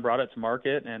kind of brought it to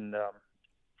market, and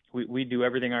we do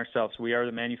everything ourselves. We are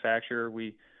the manufacturer.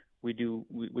 We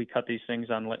cut these things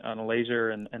on a laser,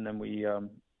 and then we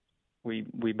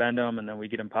bend them, and then we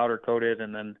get them powder coated,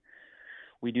 and then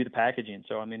we do the packaging.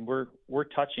 So, I mean, we're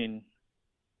touching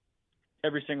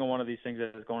every single one of these things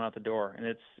that is going out the door. And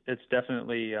it's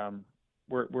definitely,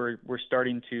 we're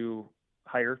starting to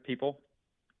hire people,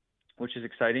 which is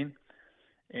exciting.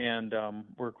 And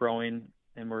we're growing,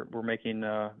 and we're making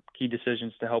key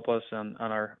decisions to help us on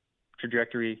our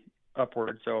trajectory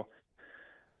upward. So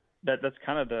that's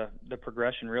kind of the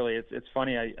progression, really. It's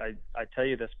funny, I tell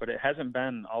you this, but it hasn't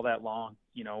been all that long.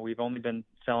 We've only been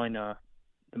selling the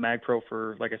MagPro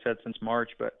for, like I said, since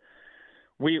March, but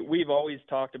we've always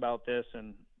talked about this,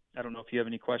 and I don't know if you have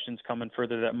any questions coming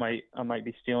further that I might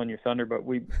be stealing your thunder, but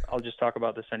I'll just talk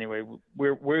about this anyway.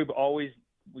 We've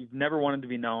never wanted to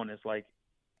be known as, like,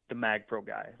 the MagPro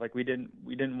guy. Like, we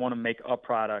didn't want to make a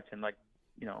product, and, like,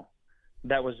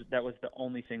 that was the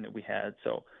only thing that we had.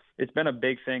 So it's been a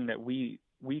big thing that we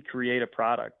create a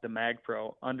product, the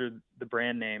MagPro, under the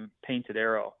brand name Painted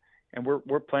Arrow. And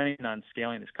we're planning on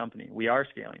scaling this company. We are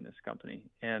scaling this company,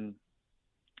 and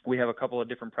we have a couple of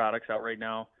different products out right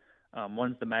now.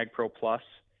 One's the MagPro Plus,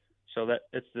 so that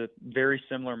it's the very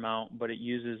similar mount, but it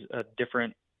uses a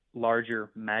different,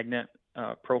 larger magnet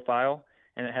profile,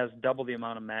 and it has double the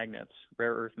amount of magnets,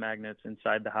 rare earth magnets,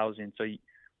 inside the housing. So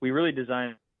we really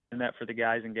designed that for the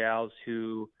guys and gals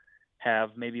who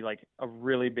have maybe, like, a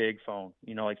really big phone,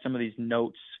 like some of these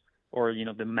Notes, or,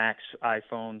 the Max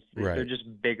iPhones. Right. They're just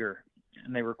bigger,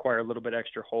 and they require a little bit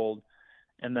extra hold.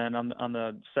 And then on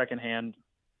the second hand,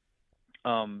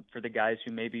 for the guys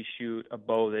who maybe shoot a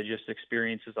bow that just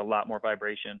experiences a lot more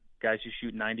vibration, guys who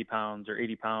shoot 90 pounds or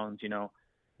 80 pounds,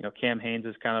 Cam Haynes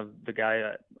is kind of the guy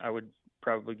that I would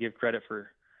probably give credit for,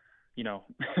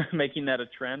 making that a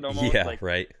trend almost. Yeah, like,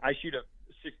 right. I shoot a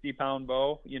 60-pound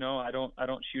bow, I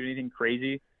don't shoot anything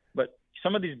crazy, but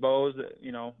some of these bows,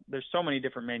 there's so many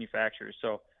different manufacturers.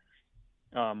 So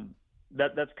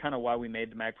that's kind of why we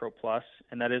made the MagPro Plus,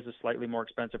 and that is a slightly more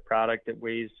expensive product that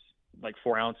weighs like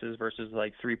 4 ounces versus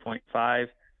like 3.5,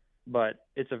 but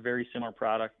it's a very similar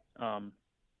product. And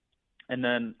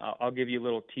then I'll give you a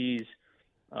little tease.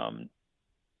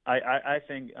 I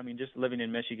think, just living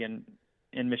in Michigan,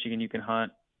 you can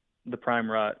hunt the prime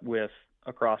rut with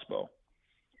a crossbow.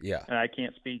 Yeah. And I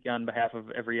can't speak on behalf of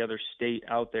every other state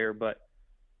out there, but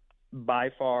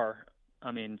by far,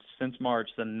 since March,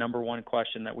 the number one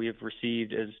question that we have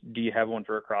received is, do you have one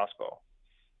for a crossbow?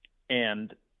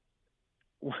 And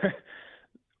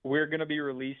we're going to be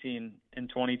releasing in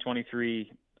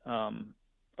 2023 a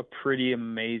pretty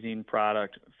amazing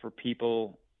product for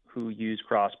people who use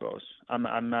crossbows.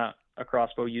 I'm not a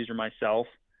crossbow user myself.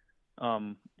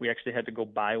 We actually had to go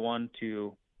buy one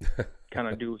to kind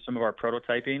of do some of our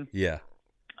prototyping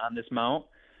on this mount.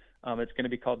 It's going to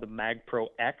be called the MagPro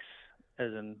X,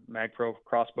 as in MagPro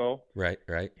crossbow. Right.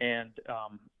 And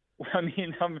I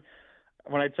mean,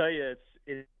 when I tell you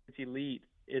it's elite,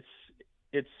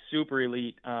 it's super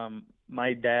elite.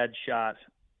 My dad shot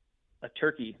a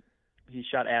turkey. He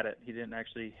shot at it. He didn't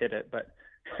actually hit it, but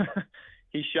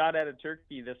he shot at a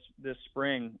turkey this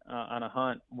spring on a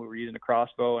hunt. We were using a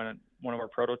crossbow and one of our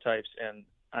prototypes, and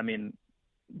I mean,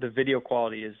 the video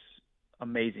quality is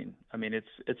amazing. I mean,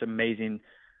 it's amazing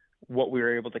what we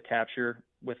were able to capture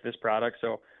with this product.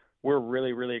 So we're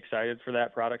really, really excited for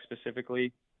that product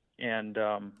specifically. And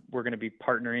we're going to be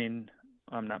we're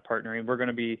going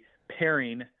to be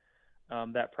pairing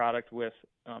that product with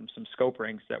some scope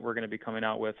rings that we're going to be coming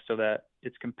out with so that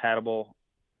it's compatible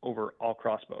over all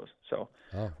crossbows. So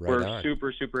we're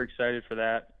super, super excited for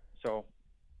that. So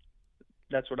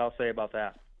that's what I'll say about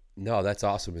that. No, that's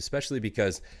awesome, especially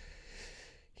because,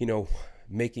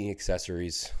 making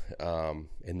accessories, and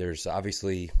there's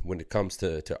obviously, when it comes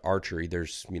to archery,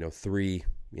 there's, three,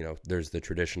 there's the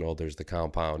traditional, there's the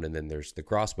compound, and then there's the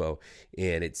crossbow.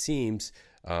 And it seems,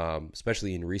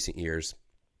 especially in recent years,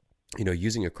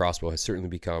 using a crossbow has certainly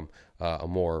become a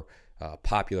more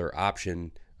popular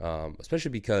option,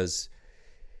 especially because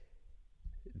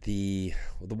the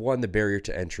barrier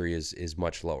to entry is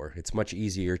much lower. It's much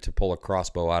easier to pull a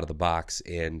crossbow out of the box,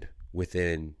 and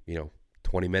within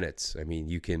 20 minutes, I mean,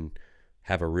 you can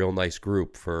have a real nice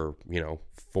group for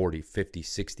 40, 50,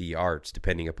 60 yards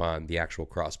depending upon the actual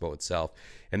crossbow itself.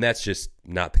 And that's just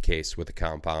not the case with a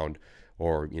compound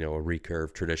or a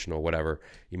recurve, traditional, whatever.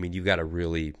 I mean, you got to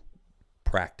really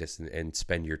practice and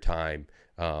spend your time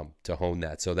to hone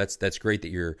that. So that's great that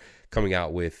you're coming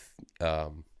out with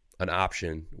an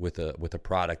option with a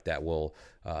product that will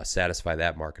satisfy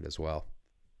that market as well.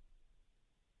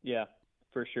 Yeah,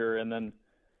 for sure. And then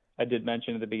I did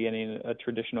mention at the beginning a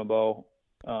traditional bow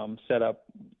setup.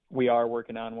 We are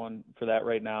working on one for that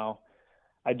right now.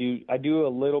 I do a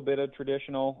little bit of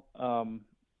traditional.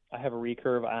 I have a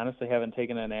recurve. I honestly haven't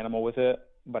taken an animal with it,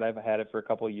 but I've had it for a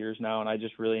couple of years now, and I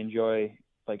just really enjoy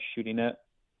like shooting it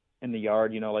in the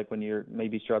yard, like when you're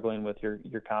maybe struggling with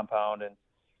your compound, and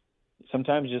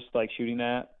sometimes just like shooting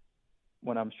that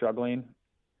when I'm struggling,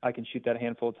 I can shoot that a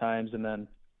handful of times, and then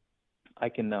I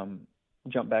can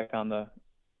jump back on the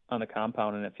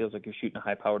compound, and it feels like you're shooting a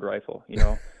high powered rifle,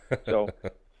 So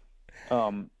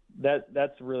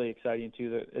that's really exciting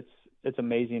too. It's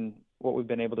amazing what we've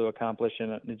been able to accomplish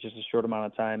in just a short amount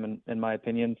of time, in my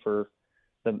opinion, for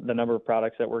the number of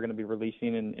products that we're going to be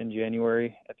releasing in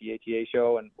January at the ATA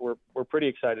show, and we're pretty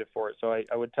excited for it. So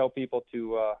I would tell people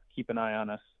to keep an eye on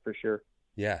us for sure.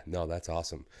 Yeah, no, that's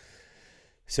awesome.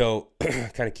 So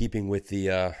kind of keeping with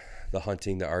the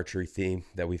hunting, the archery theme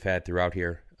that we've had throughout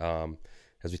here,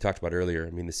 as we talked about earlier, I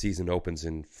mean, the season opens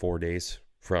in 4 days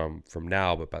from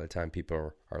now, but by the time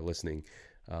people are listening,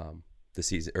 the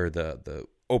season or the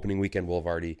opening weekend will have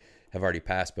already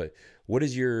passed. But what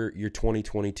does your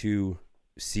 2022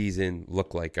 season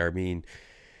look like? I mean,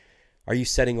 are you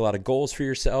setting a lot of goals for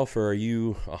yourself, or are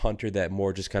you a hunter that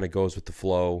more just kind of goes with the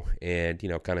flow and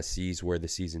kind of sees where the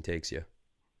season takes you?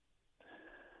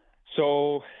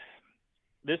 So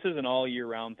this is an all year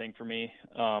round thing for me.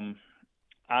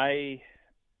 I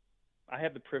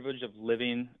have the privilege of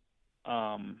living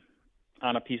on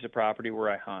a piece of property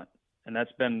where I hunt, and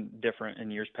that's been different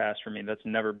in years past for me. That's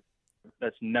never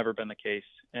been the case,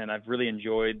 and I've really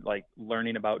enjoyed like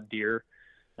learning about deer.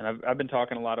 And I've been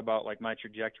talking a lot about like my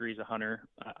trajectory as a hunter.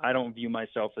 I don't view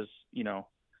myself as I'm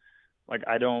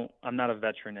not a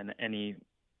veteran in any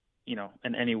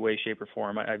way, shape, or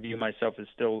form. I view myself as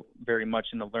still very much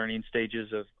in the learning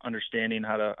stages of understanding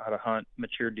how to hunt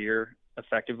mature deer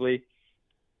effectively.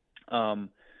 So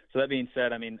that being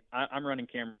said, I mean, I'm running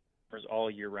cameras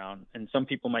all year round, and some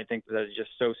people might think that is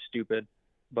just so stupid,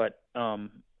 but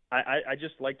I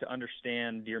just like to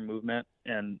understand deer movement,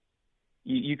 and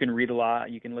you can read a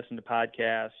lot, you can listen to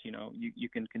podcasts, you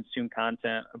can consume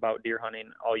content about deer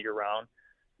hunting all year round,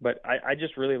 but I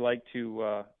just really like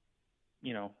to,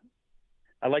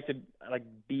 I like to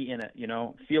be in it,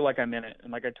 feel like I'm in it.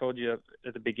 And like I told you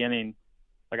at the beginning,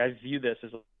 like I view this as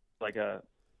like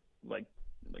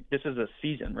this is a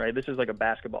season, right? This is like a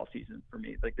basketball season for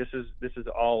me. Like this is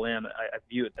all in. I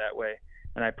view it that way,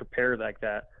 and I prepare like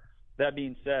that. That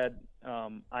being said,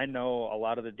 I know a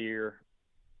lot of the deer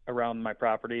around my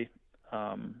property.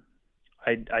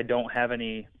 I don't have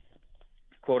any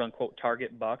quote unquote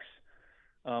target bucks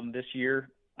this year.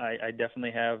 I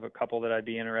definitely have a couple that I'd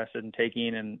be interested in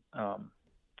taking, and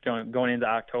going into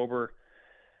October,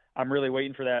 I'm really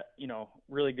waiting for that,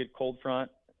 really good cold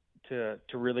front to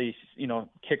really,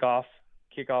 kick off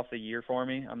the year for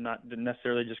me. I'm not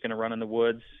necessarily just going to run in the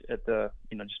woods at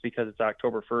just because it's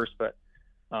October 1st, but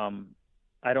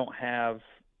I don't have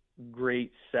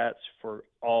great sets for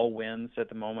all winds at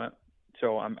the moment.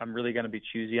 So I'm really going to be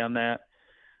choosy on that.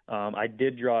 I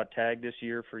did draw a tag this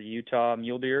year for Utah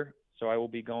mule deer. So I will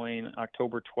be going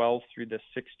October 12th through the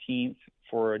 16th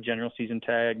for a general season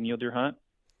tag mule deer hunt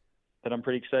that I'm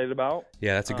pretty excited about.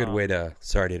 Yeah, that's a good way to,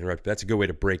 sorry to interrupt, but that's a good way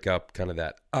to break up kind of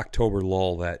that October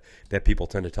lull that people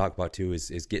tend to talk about too,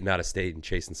 is getting out of state and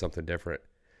chasing something different.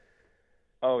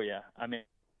 Oh yeah. I mean,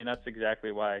 and that's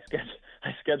exactly why I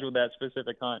scheduled that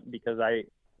specific hunt, because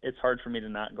it's hard for me to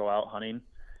not go out hunting,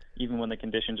 even when the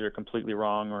conditions are completely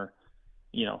wrong or,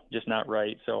 just not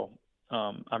right. So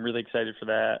I'm really excited for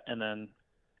that. And then,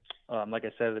 like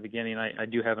I said at the beginning, I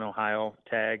do have an Ohio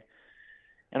tag,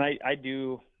 and I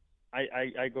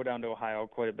go down to Ohio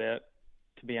quite a bit,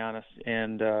 to be honest.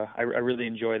 And I really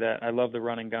enjoy that. I love the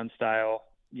run and gun style.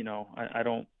 I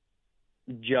don't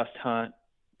just hunt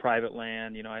private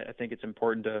land. I think it's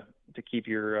important to keep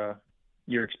your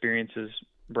experiences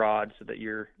broad so that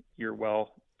you're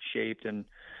well shaped. And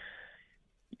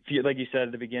if you, like you said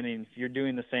at the beginning, if you're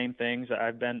doing the same things,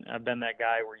 I've been that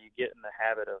guy where you get in the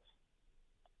habit of,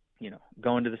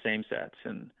 going to the same sets,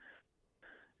 and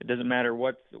it doesn't matter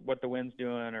what the wind's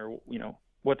doing or,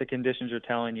 what the conditions are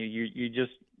telling you.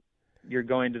 You're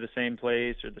going to the same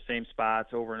place or the same spots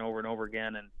over and over and over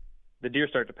again, and the deer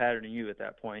start to pattern you at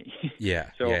that point.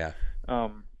 Yeah. So,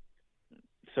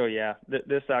 yeah.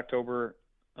 This October,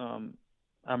 I'm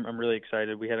really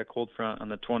excited. We had a cold front on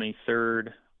the 22nd,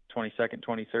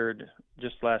 23rd,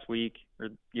 just last week or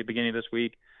the beginning of this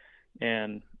week.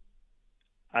 And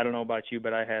I don't know about you,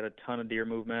 but I had a ton of deer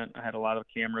movement. I had a lot of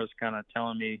cameras kind of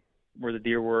telling me where the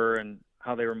deer were and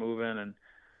how they were moving. And,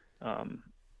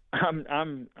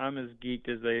 I'm as geeked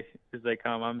as they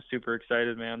come. I'm super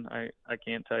excited, man. I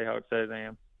can't tell you how excited I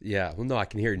am. Yeah. Well, no, I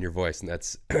can hear it in your voice, and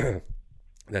that's,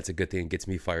 that's a good thing. It gets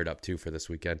me fired up too for this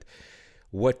weekend.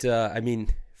 What,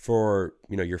 for,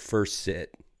 your first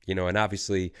sit, and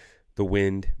obviously the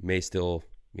wind may still,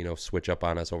 switch up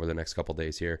on us over the next couple of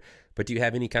days here, but do you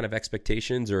have any kind of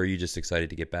expectations, or are you just excited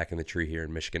to get back in the tree here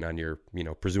in Michigan on your,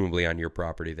 presumably on your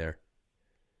property there?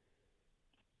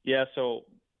 Yeah. So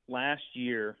last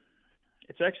year,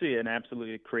 it's actually an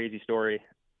absolutely crazy story.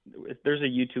 There's a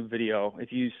YouTube video.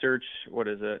 If you search, what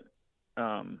is it?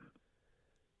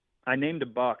 I named a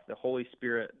buck the Holy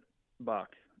Spirit buck.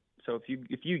 So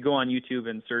if you go on YouTube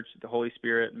and search the Holy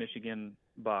Spirit Michigan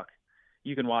buck,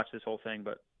 you can watch this whole thing.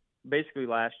 But basically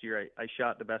last year I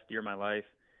shot the best deer of my life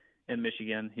in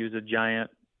Michigan. He was a giant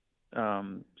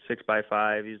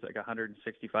 6x5. He's like a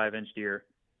 165-inch deer.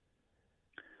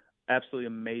 Absolutely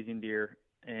amazing deer.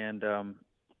 And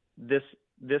this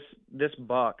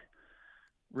buck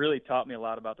really taught me a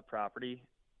lot about the property.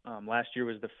 Last year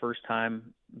was the first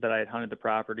time that I had hunted the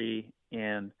property,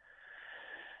 and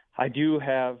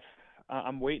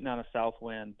I'm waiting on a south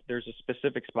wind. There's a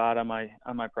specific spot on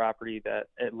my property that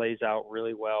it lays out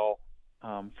really well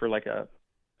for like a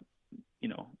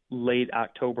late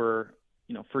October,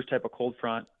 first type of cold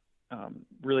front.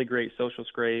 Really great social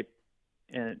scrape,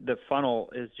 and the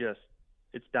funnel is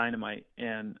it's dynamite.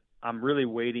 And I'm really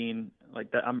waiting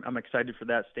like that. I'm excited for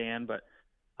that stand, but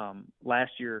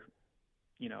last year,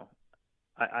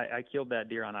 I killed that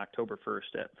deer on October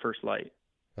 1st at first light.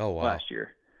 Oh wow! Last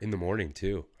year in the morning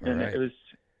too. All right. It was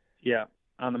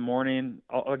on the morning,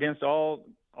 against all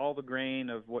the grain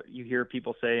of what you hear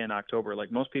people say in October.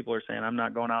 Like most people are saying, I'm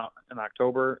not going out in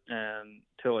October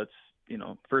until it's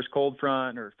first cold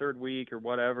front or third week or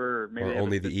whatever, or maybe or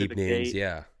only the evenings. Date.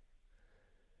 Yeah,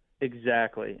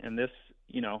 exactly. And this,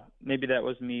 maybe that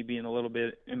was me being a little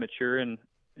bit immature in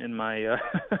my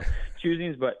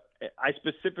choosings, but I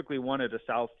specifically wanted a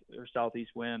south or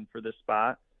southeast wind for this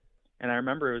spot. And I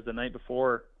remember it was the night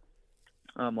before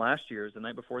last year. It was the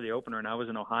night before the opener, and I was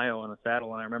in Ohio on a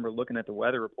saddle, and I remember looking at the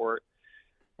weather report,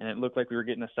 and it looked like we were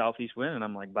getting a southeast wind, and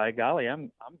I'm like, by golly,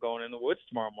 I'm going in the woods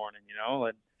tomorrow morning,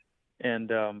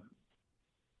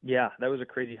 that was a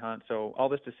crazy hunt. So all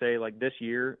this to say, like this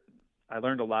year, I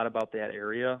learned a lot about that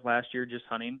area last year, just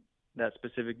hunting that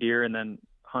specific deer and then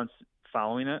hunts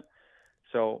following it.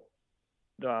 So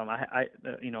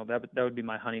that would be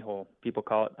my honey hole. People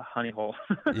call it a honey hole.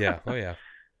 Yeah. Oh yeah.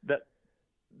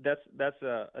 That's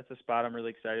a spot I'm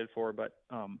really excited for. But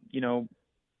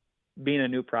being a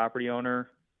new property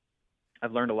owner,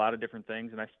 I've learned a lot of different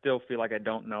things, and I still feel like I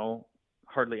don't know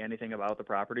hardly anything about the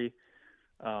property.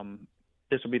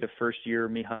 This will be the first year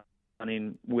me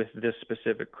hunting with this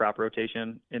specific crop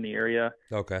rotation in the area.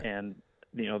 Okay. And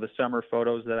the summer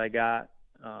photos that I got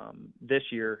this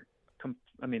year,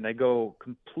 they go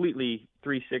completely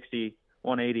 360,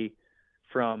 180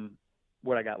 from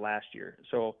what I got last year.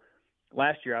 So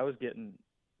last year I was getting,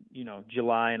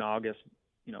 July and August,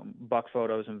 buck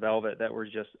photos in velvet that were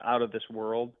just out of this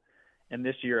world. And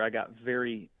this year I got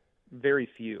very, very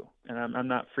few. And I'm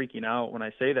not freaking out when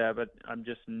I say that, but I'm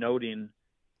just noting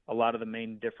a lot of the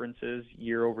main differences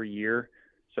year over year.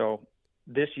 So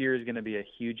this year is going to be a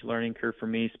huge learning curve for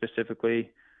me,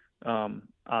 specifically on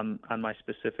my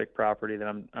specific property that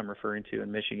I'm referring to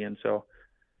in Michigan. So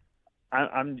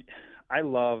I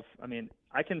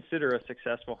consider a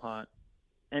successful hunt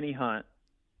any hunt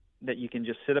that you can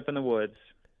just sit up in the woods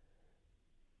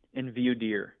and view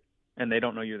deer and they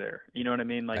don't know you're there. You know what I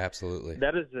mean? Like, absolutely.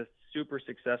 That is a super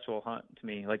successful hunt to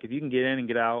me. Like, if you can get in and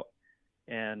get out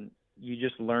and you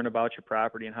just learn about your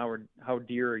property and how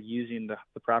deer are using the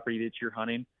property that you're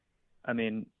hunting. I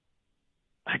mean,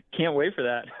 I can't wait for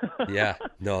that. Yeah,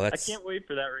 no, I can't wait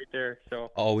for that right there.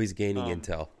 So always gaining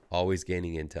intel.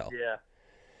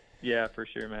 Yeah, for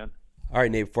sure, man. All right,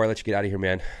 Nate, before I let you get out of here,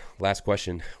 man, last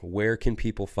question. Where can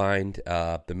people find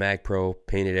the Mag Pro,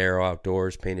 Painted Arrow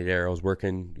Outdoors, Painted Arrows? Where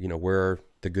are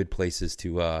the good places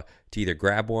to either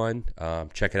grab one,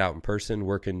 check it out in person?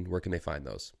 Where can they find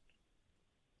those?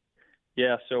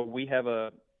 Yeah, so we have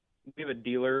a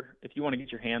dealer. If you want to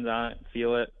get your hands on it,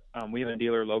 feel it, we have a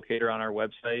dealer locator on our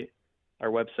website. Our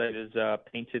website is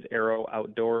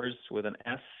paintedarrowoutdoors with an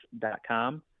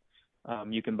S.com.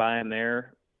 You can buy them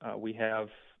there. We have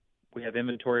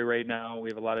inventory right now. We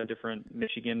have a lot of different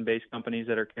Michigan-based companies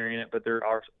that are carrying it, but there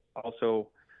are also,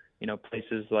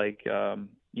 places like,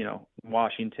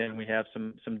 Washington. We have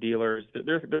some dealers.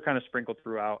 They're kind of sprinkled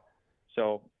throughout.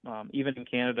 So even in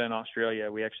Canada and Australia,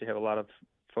 we actually have a lot of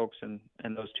folks in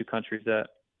those two countries that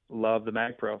love the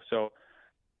Mag Pro. So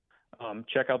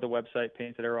check out the website,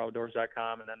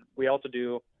 paintedarrowoutdoors.com. And then we also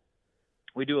do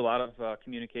a lot of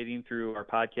communicating through our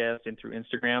podcast and through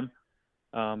Instagram.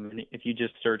 And if you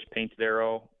just search Painted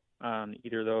Arrow on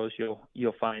either of those,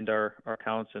 you'll find our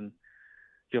accounts, and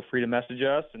feel free to message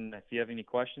us. And if you have any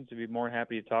questions, we'd be more than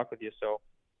happy to talk with you. So,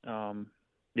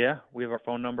 yeah, we have our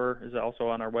phone number is also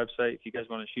on our website. If you guys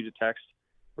want to shoot a text,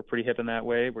 we're pretty hip in that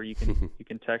way where you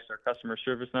can text our customer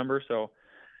service number. So,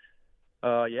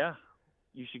 yeah,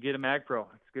 you should get a Mag Pro.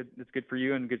 It's good. It's good for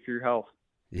you and good for your health.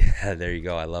 Yeah, there you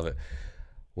go. I love it.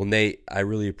 Well, Nate, I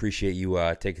really appreciate you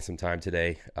taking some time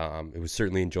today. It was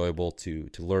certainly enjoyable to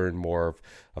learn more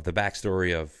of the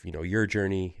backstory of, your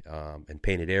journey and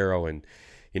Painted Arrow and,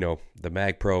 the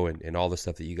Mag Pro and all the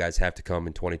stuff that you guys have to come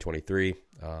in 2023.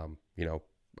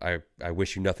 I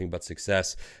wish you nothing but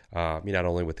success, not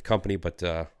only with the company, but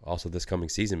also this coming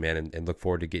season, man, and look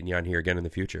forward to getting you on here again in the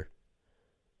future.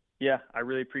 Yeah, I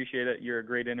really appreciate it. You're a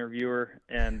great interviewer,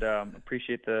 and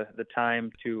appreciate the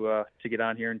time to get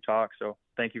on here and talk. So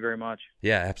thank you very much.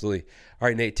 Yeah, absolutely. All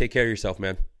right, Nate, take care of yourself,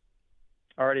 man.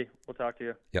 Alrighty, we'll talk to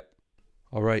you. Yep.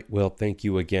 All right. Well, thank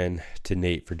you again to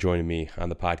Nate for joining me on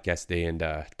the podcast today and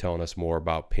telling us more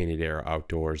about Painted Arrow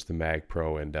Outdoors, the Mag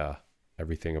Pro, and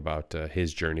everything about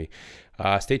his journey.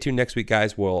 Stay tuned next week,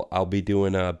 guys. I'll be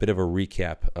doing a bit of a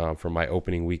recap from my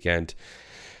opening weekend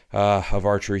of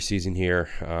archery season here,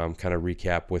 kind of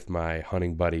recap with my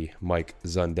hunting buddy, Mike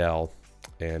Zundell.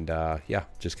 And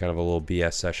just kind of a little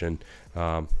BS session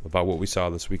about what we saw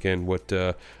this weekend, what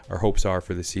our hopes are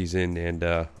for the season, and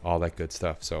all that good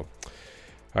stuff. So,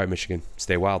 all right, Michigan,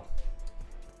 stay wild.